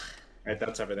 Ugh. Right,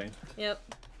 that's everything.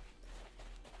 Yep.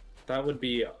 That would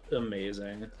be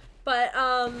amazing. But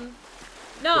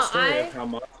no, The story of how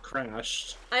Moth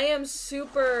crashed. I am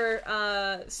super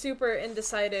super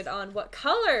undecided on what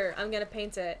color I'm gonna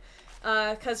paint it.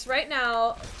 Cause right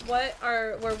now,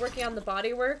 we're working on the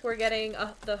body work. We're getting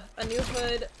a new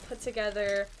hood put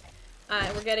together.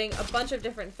 We're getting a bunch of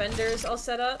different fenders all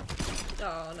set up.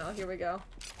 Oh no, here we go.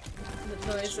 The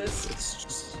noises. It's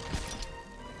just...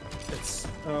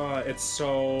 It's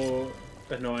so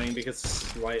annoying because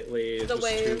slightly The just too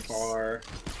waves. far.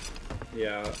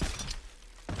 Yeah.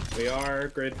 We are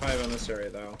grade 5 emissary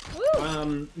though.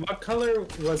 Woo! What color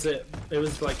was it? It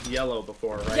was like yellow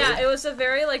before, right? Yeah, it was a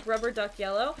very like rubber duck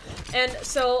yellow. And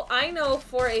so I know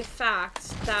for a fact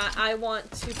that I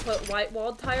want to put white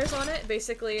walled tires on it.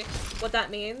 Basically what that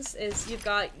means is you've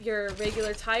got your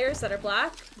regular tires that are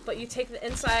black, but you take the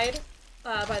inside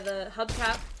by the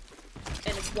hubcap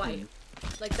and it's white.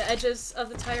 Like the edges of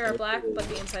the tire are black, but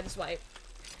the inside is white.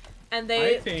 And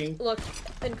they look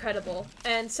incredible.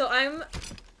 And so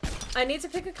I need to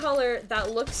pick a color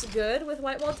that looks good with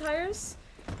white wall tires,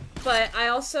 but I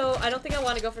don't think I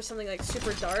want to go for something like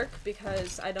super dark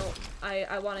because I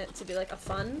want it to be like a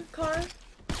fun car.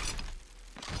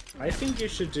 I think you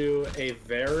should do a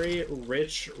very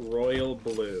rich royal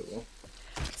blue.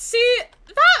 See,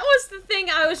 that was the thing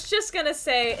I was just gonna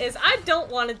say is I don't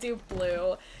want to do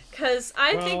blue because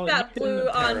I think that blue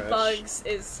on bugs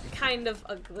is kind of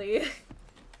ugly.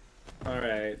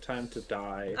 Alright, time to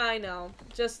die. I know.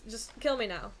 Just kill me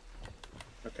now.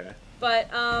 Okay. But,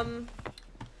 I'm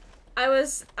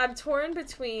torn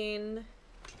between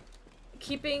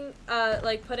keeping,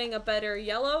 like, putting a better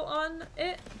yellow on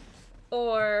it,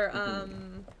 or,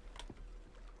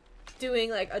 doing,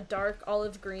 like, a dark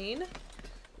olive green.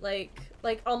 Like,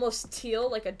 like almost teal,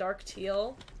 like a dark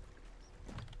teal.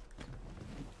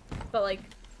 But like,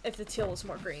 if the teal was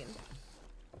more green.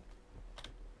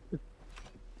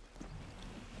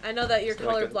 I know that your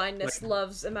color blindness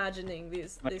loves imagining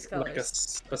these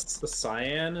colors. Like a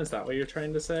cyan? Is that what you're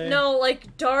trying to say? No,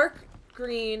 like dark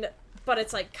green, but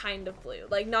it's like kind of blue.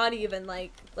 Like not even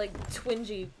like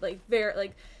twingy, like very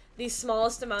like the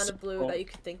smallest amount of blue that you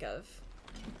could think of.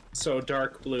 So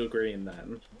dark blue green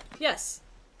then. Yes.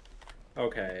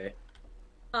 Okay.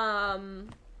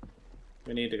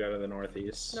 We need to go to the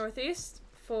northeast. Northeast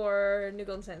for New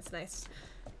Golden Sands, nice.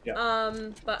 Yeah.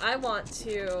 But I want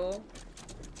to.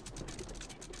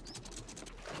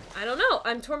 I don't know.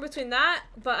 I'm torn between that,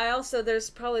 but I also there's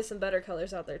probably some better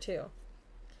colors out there too.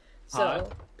 So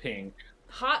hot pink.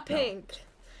 Hot pink.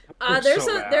 No. There's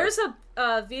a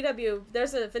VW.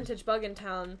 There's a vintage bug in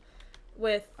town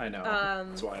with. I know.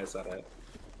 That's why I said it.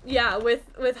 Yeah,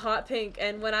 with hot pink,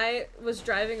 and when I was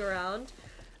driving around,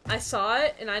 I saw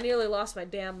it and I nearly lost my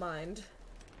damn mind.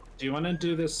 Do you want to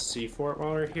do this C fort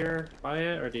while we're here? Buy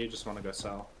it, or do you just want to go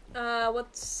sell? How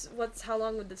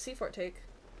long would the C fort take?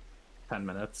 10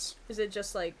 minutes. Is it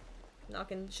just like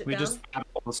knocking shit We down? just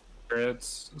battle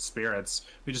spirits.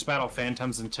 We just battle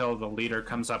phantoms until the leader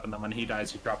comes up, and then when he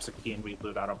dies, he drops a key and we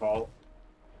loot out a vault.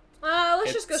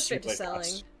 Let's just go straight to selling.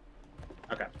 Fast.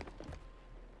 Okay.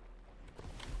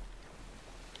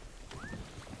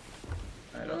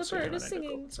 I don't see bird is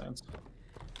anything singing. sense.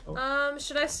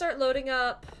 Should I start loading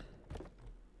up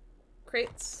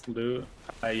crates? Loot?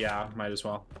 Yeah, might as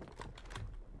well.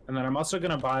 And then I'm also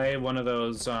gonna buy one of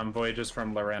those voyages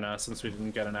from Lorena since we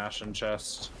didn't get an Ashen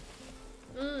chest.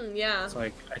 Yeah. It's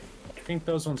like, I think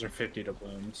those ones are 50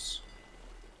 doubloons.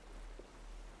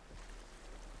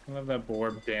 I love that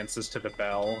Borb dances to the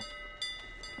bell.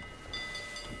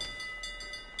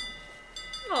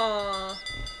 Aww.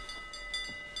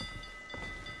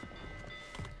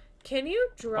 Can you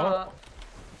drop?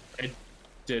 Oh, it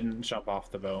didn't jump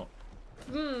off the boat.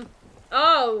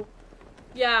 Oh.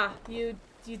 Yeah, you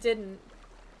didn't.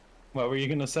 What were you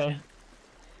gonna say?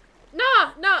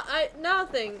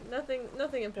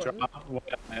 Nothing important. Drop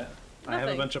what? I have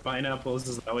a bunch of pineapples.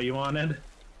 Is that what you wanted?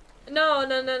 No.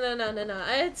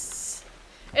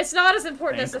 It's not as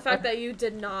important as the fact that you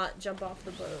did not jump off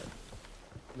the boat.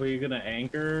 Were you gonna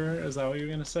anchor? Is that what you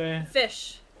were gonna say?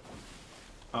 Fish.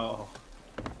 Oh,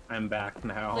 I'm back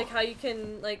now. Like how you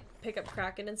can like pick up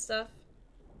Kraken and stuff.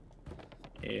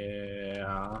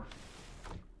 Yeah.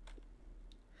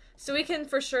 So we can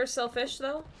for sure sell fish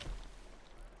though?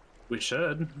 We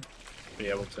should be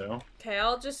able to. Okay,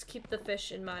 I'll just keep the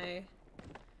fish in my...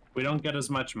 We don't get as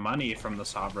much money from the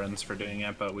sovereigns for doing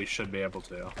it, but we should be able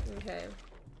to. Okay.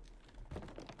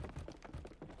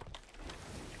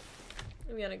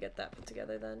 I'm gonna get that put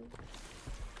together then.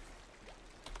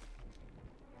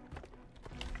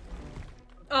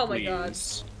 Oh my god.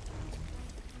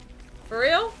 For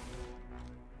real?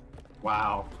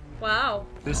 Wow. Wow.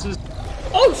 This is...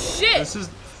 Oh shit! This is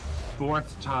the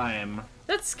 4th time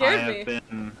that scared me.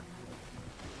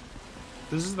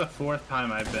 This is the 4th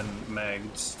time I've been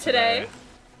megged Today?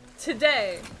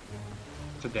 Today.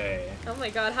 Oh my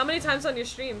god, how many times on your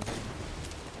stream?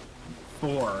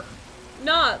 4.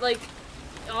 Not, like,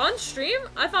 on stream?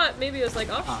 I thought maybe it was, like,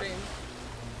 off stream.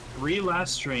 3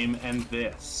 last stream and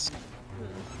this.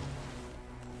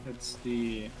 It's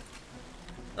the...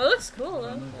 Oh, it looks cool,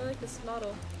 though. I like this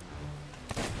model.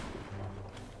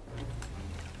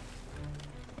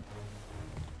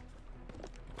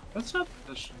 That's not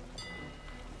the...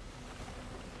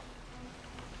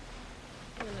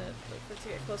 I'm gonna wait for it to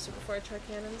get closer before I try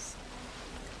cannons.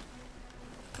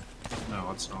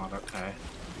 No, it's not. Okay.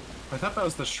 I thought that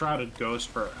was the Shrouded Ghost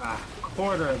for a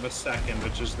quarter of a second,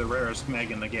 which is the rarest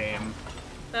meg in the game.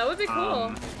 That would be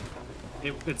cool.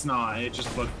 It's not. It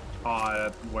just looked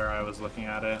odd where I was looking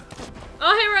at it.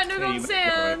 Oh, hey, we're at New Golden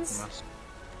Sands!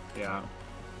 Yeah.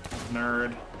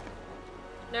 Nerd.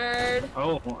 Nerd.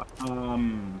 Oh,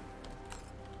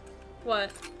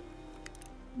 What?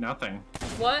 Nothing.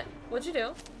 What? What'd you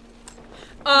do?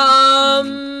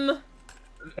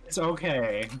 It's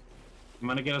okay. I'm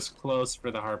gonna get us close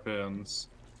for the harpoons.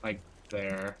 Like,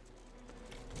 there.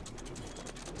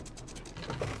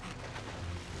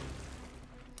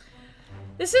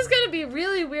 This is gonna be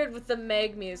really weird with the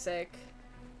Meg music.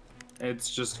 It's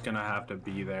just gonna have to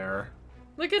be there.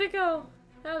 Look at it go.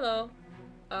 Hello.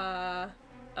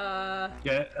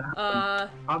 Get,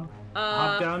 hop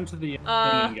down to the thing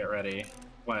and get ready.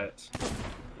 What?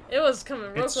 It was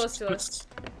coming real close to us.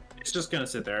 It's just gonna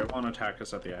sit there. It won't attack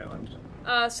us at the island.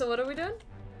 So what are we doing?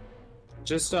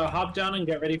 Just hop down and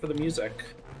get ready for the music.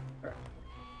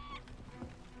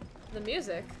 The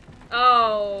music?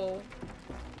 Oh.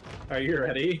 Are you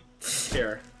ready?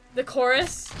 Here. The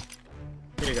chorus?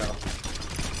 Here you go.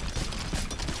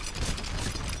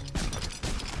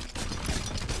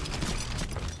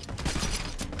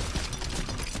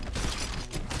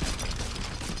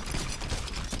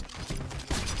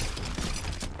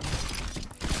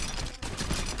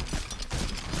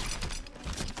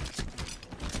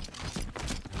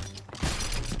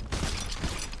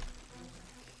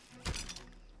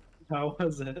 How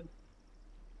was it?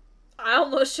 I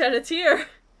almost shed a tear.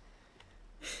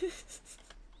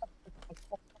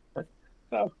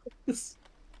 That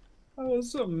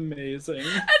was amazing. And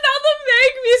now the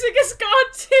Meg music is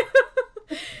gone too.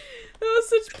 That was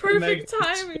such perfect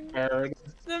timing.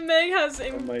 The Meg has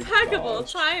impeccable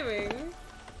timing.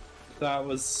 That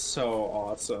was so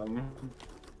awesome.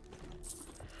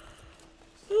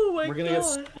 Oh my god. We're gonna get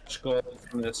so much gold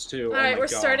from this too. Alright, we're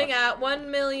starting at 1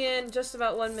 million, just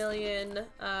about 1 million,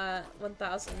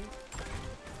 1,000.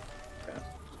 Okay.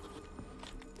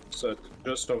 So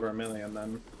just over 1 million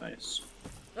then. Nice.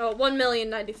 Oh,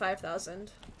 1,095,000.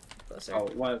 Closer. Oh,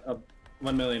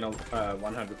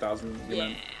 1,100,000.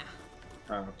 Yeah.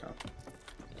 Oh, okay.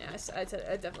 Yeah, I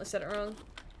definitely said it wrong.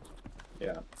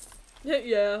 Yeah.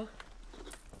 Yeah.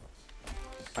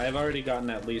 I have already gotten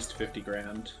at least 50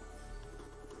 grand.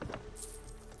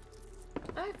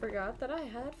 I forgot that I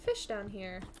had fish down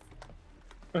here.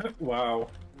 Wow.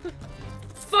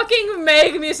 Fucking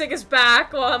Meg music is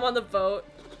back while I'm on the boat.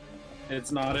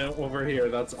 It's not over here.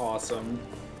 That's awesome.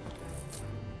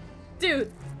 Dude,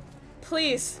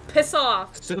 please, piss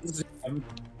off.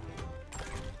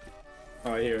 Oh,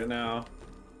 I hear it now.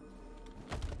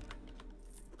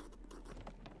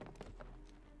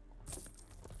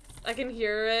 I can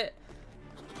hear it,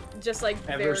 just like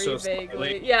Ever very so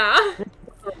vaguely. slightly. Yeah.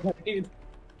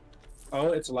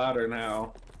 Oh, it's louder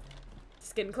now.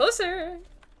 It's getting closer.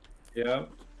 Yep.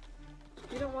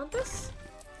 You don't want this?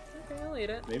 Okay, I'll eat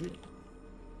it. Maybe.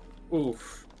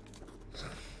 Oof.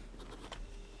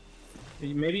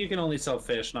 Maybe you can only sell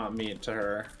fish, not meat, to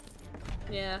her.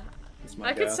 Yeah. That's my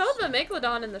I could guess. sell the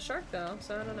Megalodon and the shark though,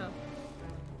 so I don't know.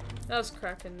 That was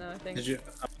Kraken though, I think. Did you?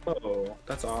 Oh,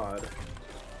 that's odd.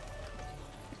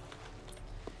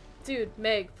 Dude,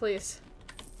 Meg, please.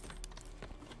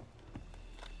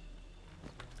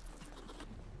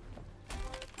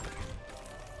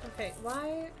 Okay,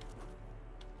 why?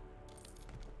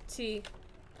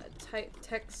 Type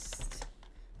text.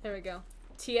 There we go.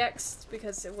 TX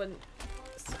because it wouldn't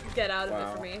get out of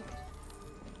it for me.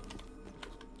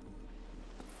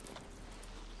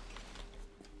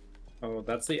 Oh,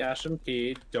 that's the Ashen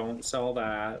Key. Don't sell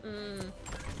that.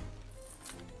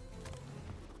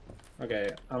 Okay,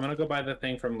 I'm gonna go buy the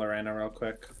thing from Lorena real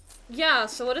quick. Yeah,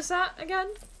 so what is that again?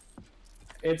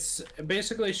 It's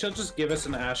basically, she'll just give us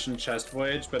an Ashen chest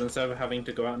voyage, but instead of having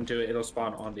to go out and do it, it'll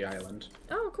spawn on the island.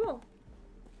 Oh, cool.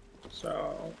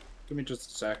 So, give me just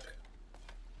a sec.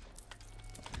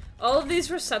 All of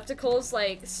these receptacles,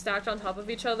 like, stacked on top of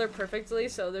each other perfectly,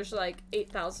 so there's, like,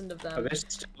 8,000 of them. Are they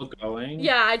still going?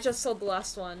 Yeah, I just sold the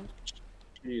last one.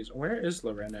 Jeez, where is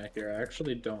Lorena here? I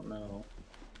actually don't know.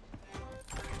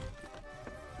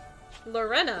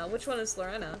 Lorena? Which one is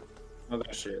Lorena? Oh,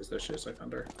 there she is. There she is. I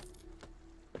found her.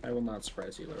 I will not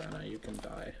surprise you, Lorena. You can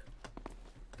die.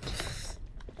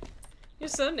 You're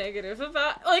so negative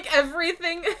about, like,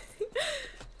 everything.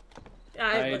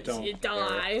 I don't you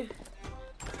die.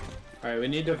 Alright, we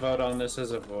need to vote on this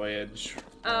as a voyage.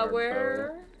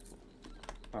 Where?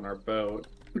 On our boat.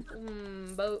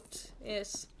 Boat.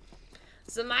 Yes.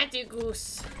 The mighty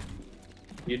goose.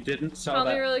 You didn't sell Tell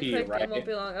me that really key, quick, right? it won't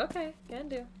be long. Okay, can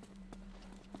do.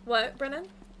 What, Brennan?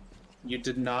 You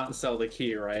did not sell the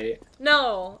key, right?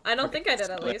 No, I don't think I did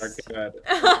at least. Good.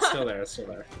 It's still there, it's still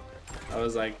there. I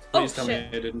was like, please tell me shit.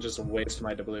 I didn't just waste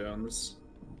my doubloons.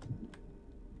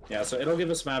 Yeah, so it'll give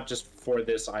us a map just for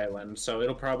this island. So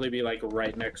it'll probably be like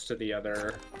right next to the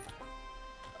other,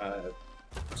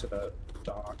 to the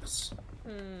docks.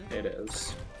 It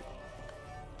is.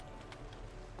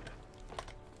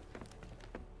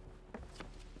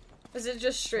 Is it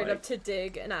just straight up to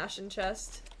dig an ashen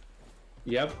chest?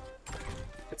 Yep.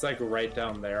 It's like right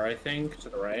down there, I think, to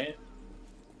the right.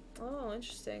 Oh,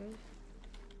 interesting.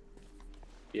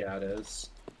 Yeah, it is.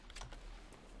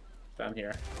 Down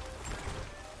here.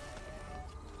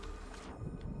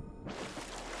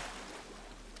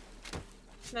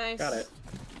 Nice. Got it.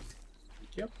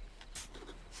 Yep.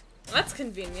 That's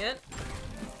convenient.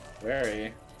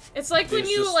 Very. It's like when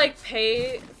It's you just- like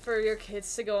pay for your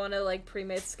kids to go on a like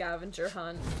pre-made scavenger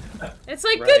hunt. It's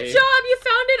like, Right. good job, you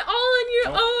found it all on your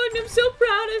own. I'm so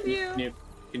proud of you.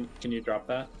 Can you drop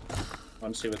that? I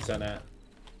want to see what's in it.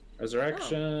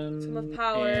 Resurrection. Tomb of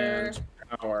Power. And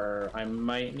power. I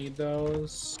might need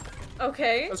those.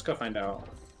 Okay. Let's go find out.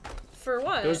 For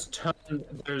what?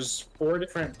 There's 4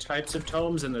 different types of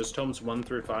tomes, and there's tomes 1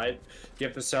 through 5. You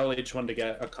have to sell each one to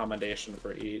get a commendation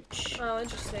for each. Oh,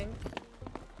 interesting.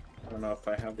 I don't know if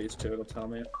I have these 2, it'll tell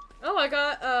me. Oh, I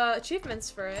got achievements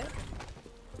for it.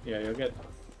 Yeah, you'll get...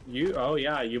 Oh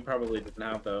yeah, you probably didn't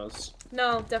have those.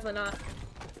 No, definitely not.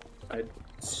 I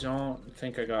don't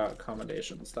think I got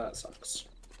commendations. That sucks.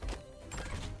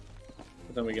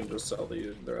 But then we can just sell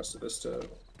the rest of this to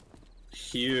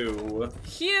Hugh.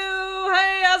 Hugh!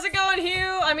 Hey, how's it going,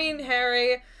 Hugh? I mean,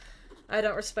 Harry. I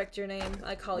don't respect your name.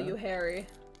 I call you Harry.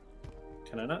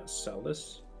 Can I not sell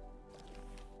this?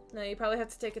 No, you probably have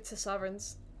to take it to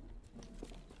Sovereigns.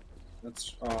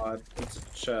 That's odd. It's a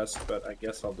chest, but I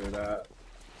guess I'll do that.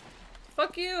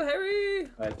 Fuck you, Harry!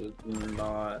 I did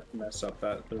not mess up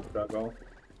that juggle.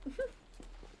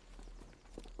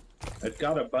 I've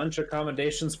got a bunch of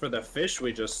commendations for the fish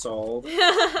we just sold.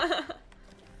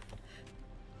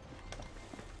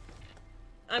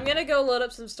 I'm gonna go load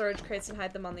up some storage crates and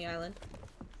hide them on the island.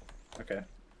 Okay.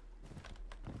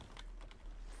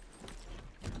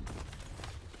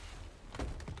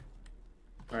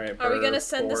 Alright, Are we gonna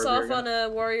send this off gonna... on a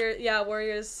warrior? Yeah,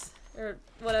 warriors or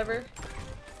whatever.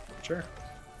 Sure.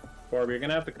 Orb, you're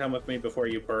gonna have to come with me before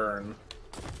you burn.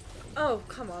 Oh,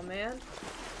 come on, man.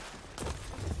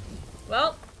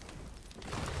 Well,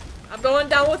 I'm going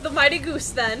down with the mighty goose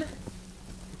then.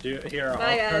 Here,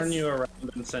 Bye, I'll turn guys. you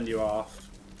around and send you off.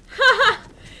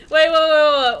 Wait.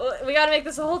 We gotta make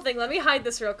this a whole thing. Let me hide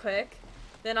this real quick.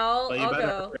 Then I'll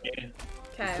go.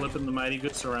 Okay. Flipping the mighty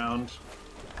goose around.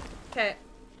 Okay.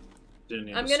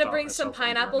 I'm I'm gonna bring some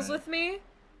pineapples with me.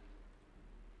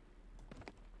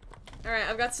 Alright,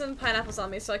 I've got some pineapples on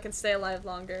me so I can stay alive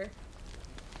longer.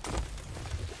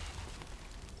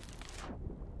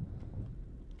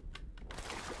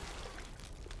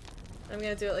 I'm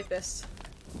gonna do it like this.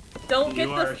 Don't get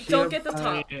the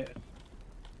top.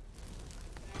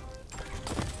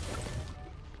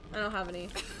 I don't have any.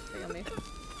 Bring on me.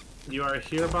 You are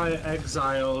hereby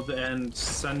exiled and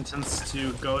sentenced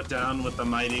to go down with the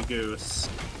mighty goose.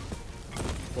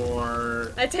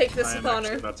 Or I take this with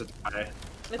honor. About to die.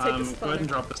 I take this with go honor. ahead and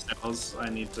drop the snails. I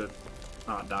need to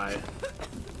not die.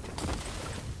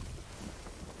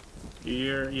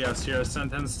 You're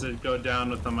sentenced to go down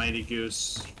with the mighty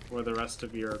goose for the rest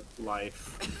of your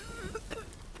life.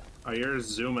 Oh, you're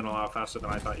zooming a lot faster than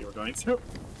I thought you were going to.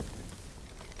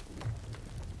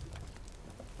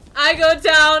 I go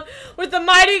down with the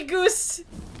mighty goose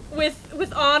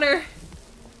with honor.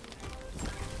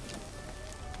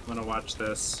 I'm gonna watch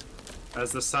this.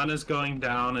 As the sun is going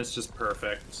down, it's just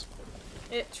perfect.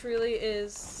 It truly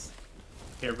is.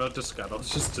 Here, vote to scuttle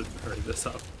just to hurry this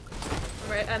up.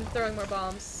 Alright, I'm throwing more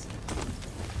bombs.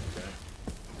 Okay.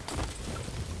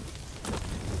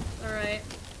 Alright.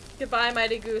 Goodbye,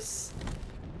 mighty goose.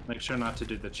 Make sure not to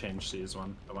do the change seas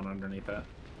one, the one underneath it.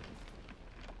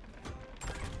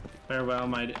 Farewell,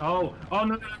 mighty. Oh,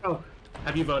 no.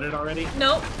 Have you voted already?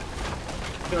 Nope.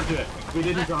 Don't do it. We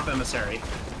didn't drop emissary.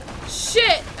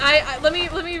 Shit! Let me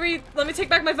take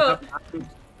back my vote.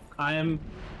 I am.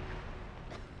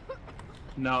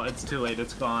 No, it's too late.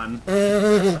 It's gone.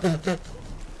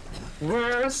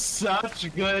 We're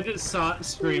such good SoT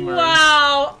streamers.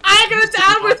 Wow! I go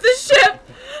down with the ship!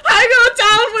 I go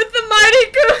down with the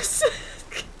mighty goose!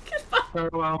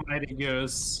 Farewell, mighty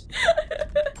goose.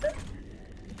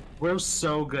 We're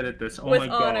so good at this. Oh with my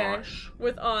honor. gosh.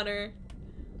 With honor.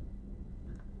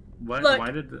 What? Look,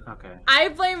 Why did? Okay. I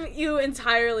blame you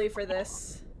entirely for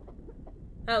this.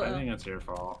 Hello. I think it's your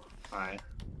fault. Hi.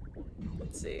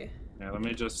 Let's see. Yeah, let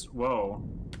me just. Whoa.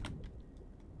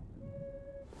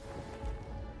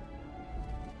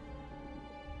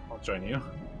 I'll join you.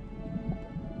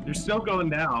 You're still going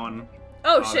down.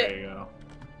 Oh shit. There you go.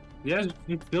 Yeah,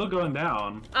 it's still going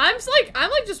down. I'm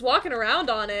like just walking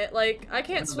around on it. Like I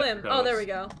can't swim. Oh, there we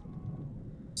go.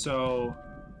 So,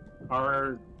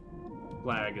 our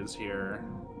flag is here.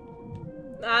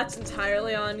 That's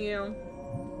entirely on you.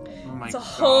 Oh my It's a gosh,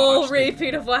 whole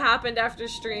repeat of what happened after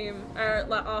stream or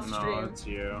off stream. No, it's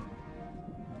you.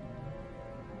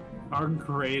 Our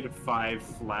grade 5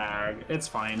 flag. It's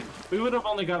fine. We would have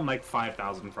only gotten like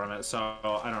 5,000 from it, so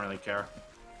I don't really care.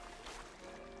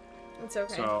 It's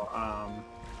okay. So,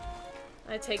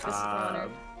 I take this with honor.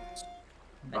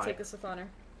 Bye. I take this with honor.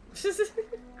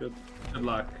 Good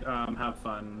luck. Have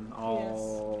fun.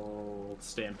 I'll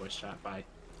stay in voice chat. Bye.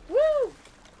 Woo!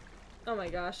 Oh my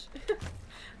gosh.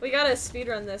 We gotta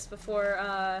speedrun this before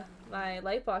my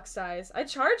lightbox dies. I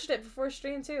charged it before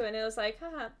stream too, and it was like,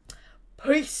 haha,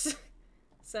 peace!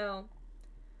 So,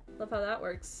 Love how that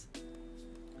works.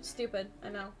 Stupid, I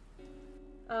know.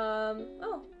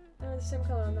 Oh, they're the same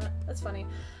color on that. That's funny.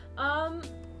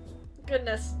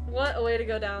 Goodness, what a way to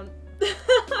go down.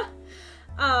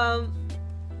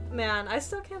 Man, I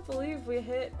still can't believe we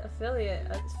hit affiliate.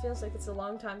 It feels like it's a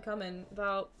long time coming.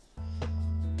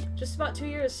 Just about 2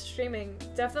 years streaming.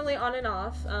 Definitely on and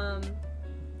off.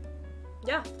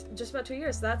 Yeah, just about 2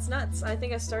 years. That's nuts. I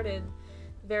think I started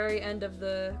very end of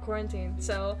the quarantine.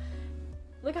 So,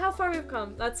 look at how far we've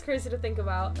come. That's crazy to think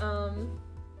about.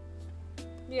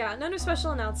 Yeah, no new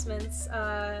special announcements.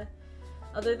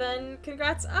 Other than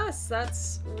congrats us.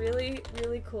 That's really,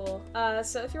 really cool.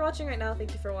 So if you're watching right now,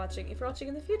 thank you for watching. If you're watching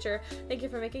in the future, thank you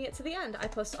for making it to the end. I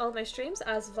post all of my streams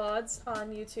as VODs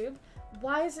on YouTube.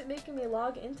 Why is it making me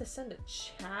log in to send a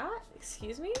chat?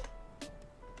 Excuse me?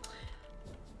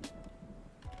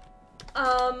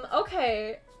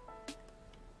 Okay.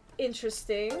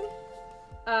 Interesting.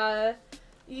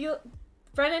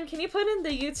 Brennan, can you put in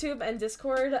the YouTube and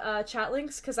Discord chat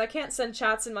links? Because I can't send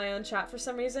chats in my own chat for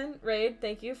some reason. Raid,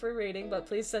 thank you for raiding, but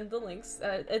please send the links.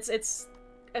 It's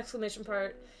exclamation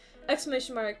mark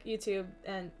YouTube,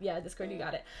 and yeah, Discord, you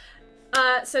got it.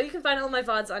 So you can find all my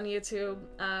VODs on YouTube.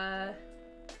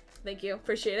 Thank you,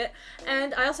 appreciate it.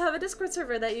 And I also have a Discord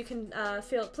server that you can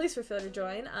please feel free to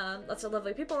join. Lots of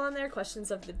lovely people on there.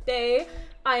 Questions of the day.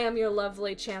 I am your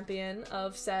lovely champion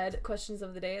of said questions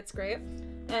of the day. It's great.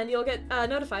 And you'll get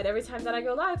notified every time that I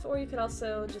go live, or you could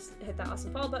also just hit that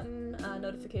awesome follow button,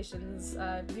 notifications.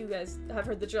 You guys have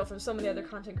heard the drill from so many other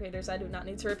content creators, I do not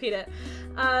need to repeat it.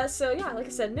 So yeah, like I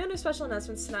said, no new special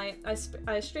announcements tonight.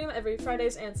 I stream every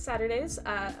Fridays and Saturdays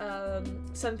at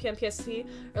 7 p.m. PST,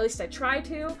 or at least I try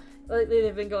to. Lately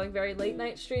they've been going very late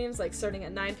night streams, like starting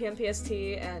at 9 p.m. PST,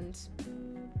 and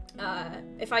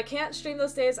if I can't stream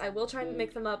those days, I will try and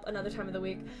make them up another time of the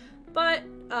week. But,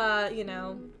 you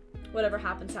know, whatever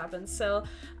happens, happens. So,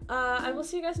 I will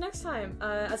see you guys next time.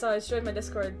 As always, join my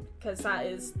Discord, because that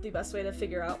is the best way to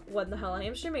figure out when the hell I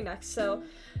am streaming next. So,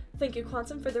 thank you,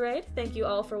 Quantum, for the raid. Thank you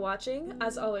all for watching.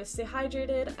 As always, stay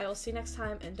hydrated. I will see you next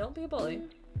time, and don't be a bully.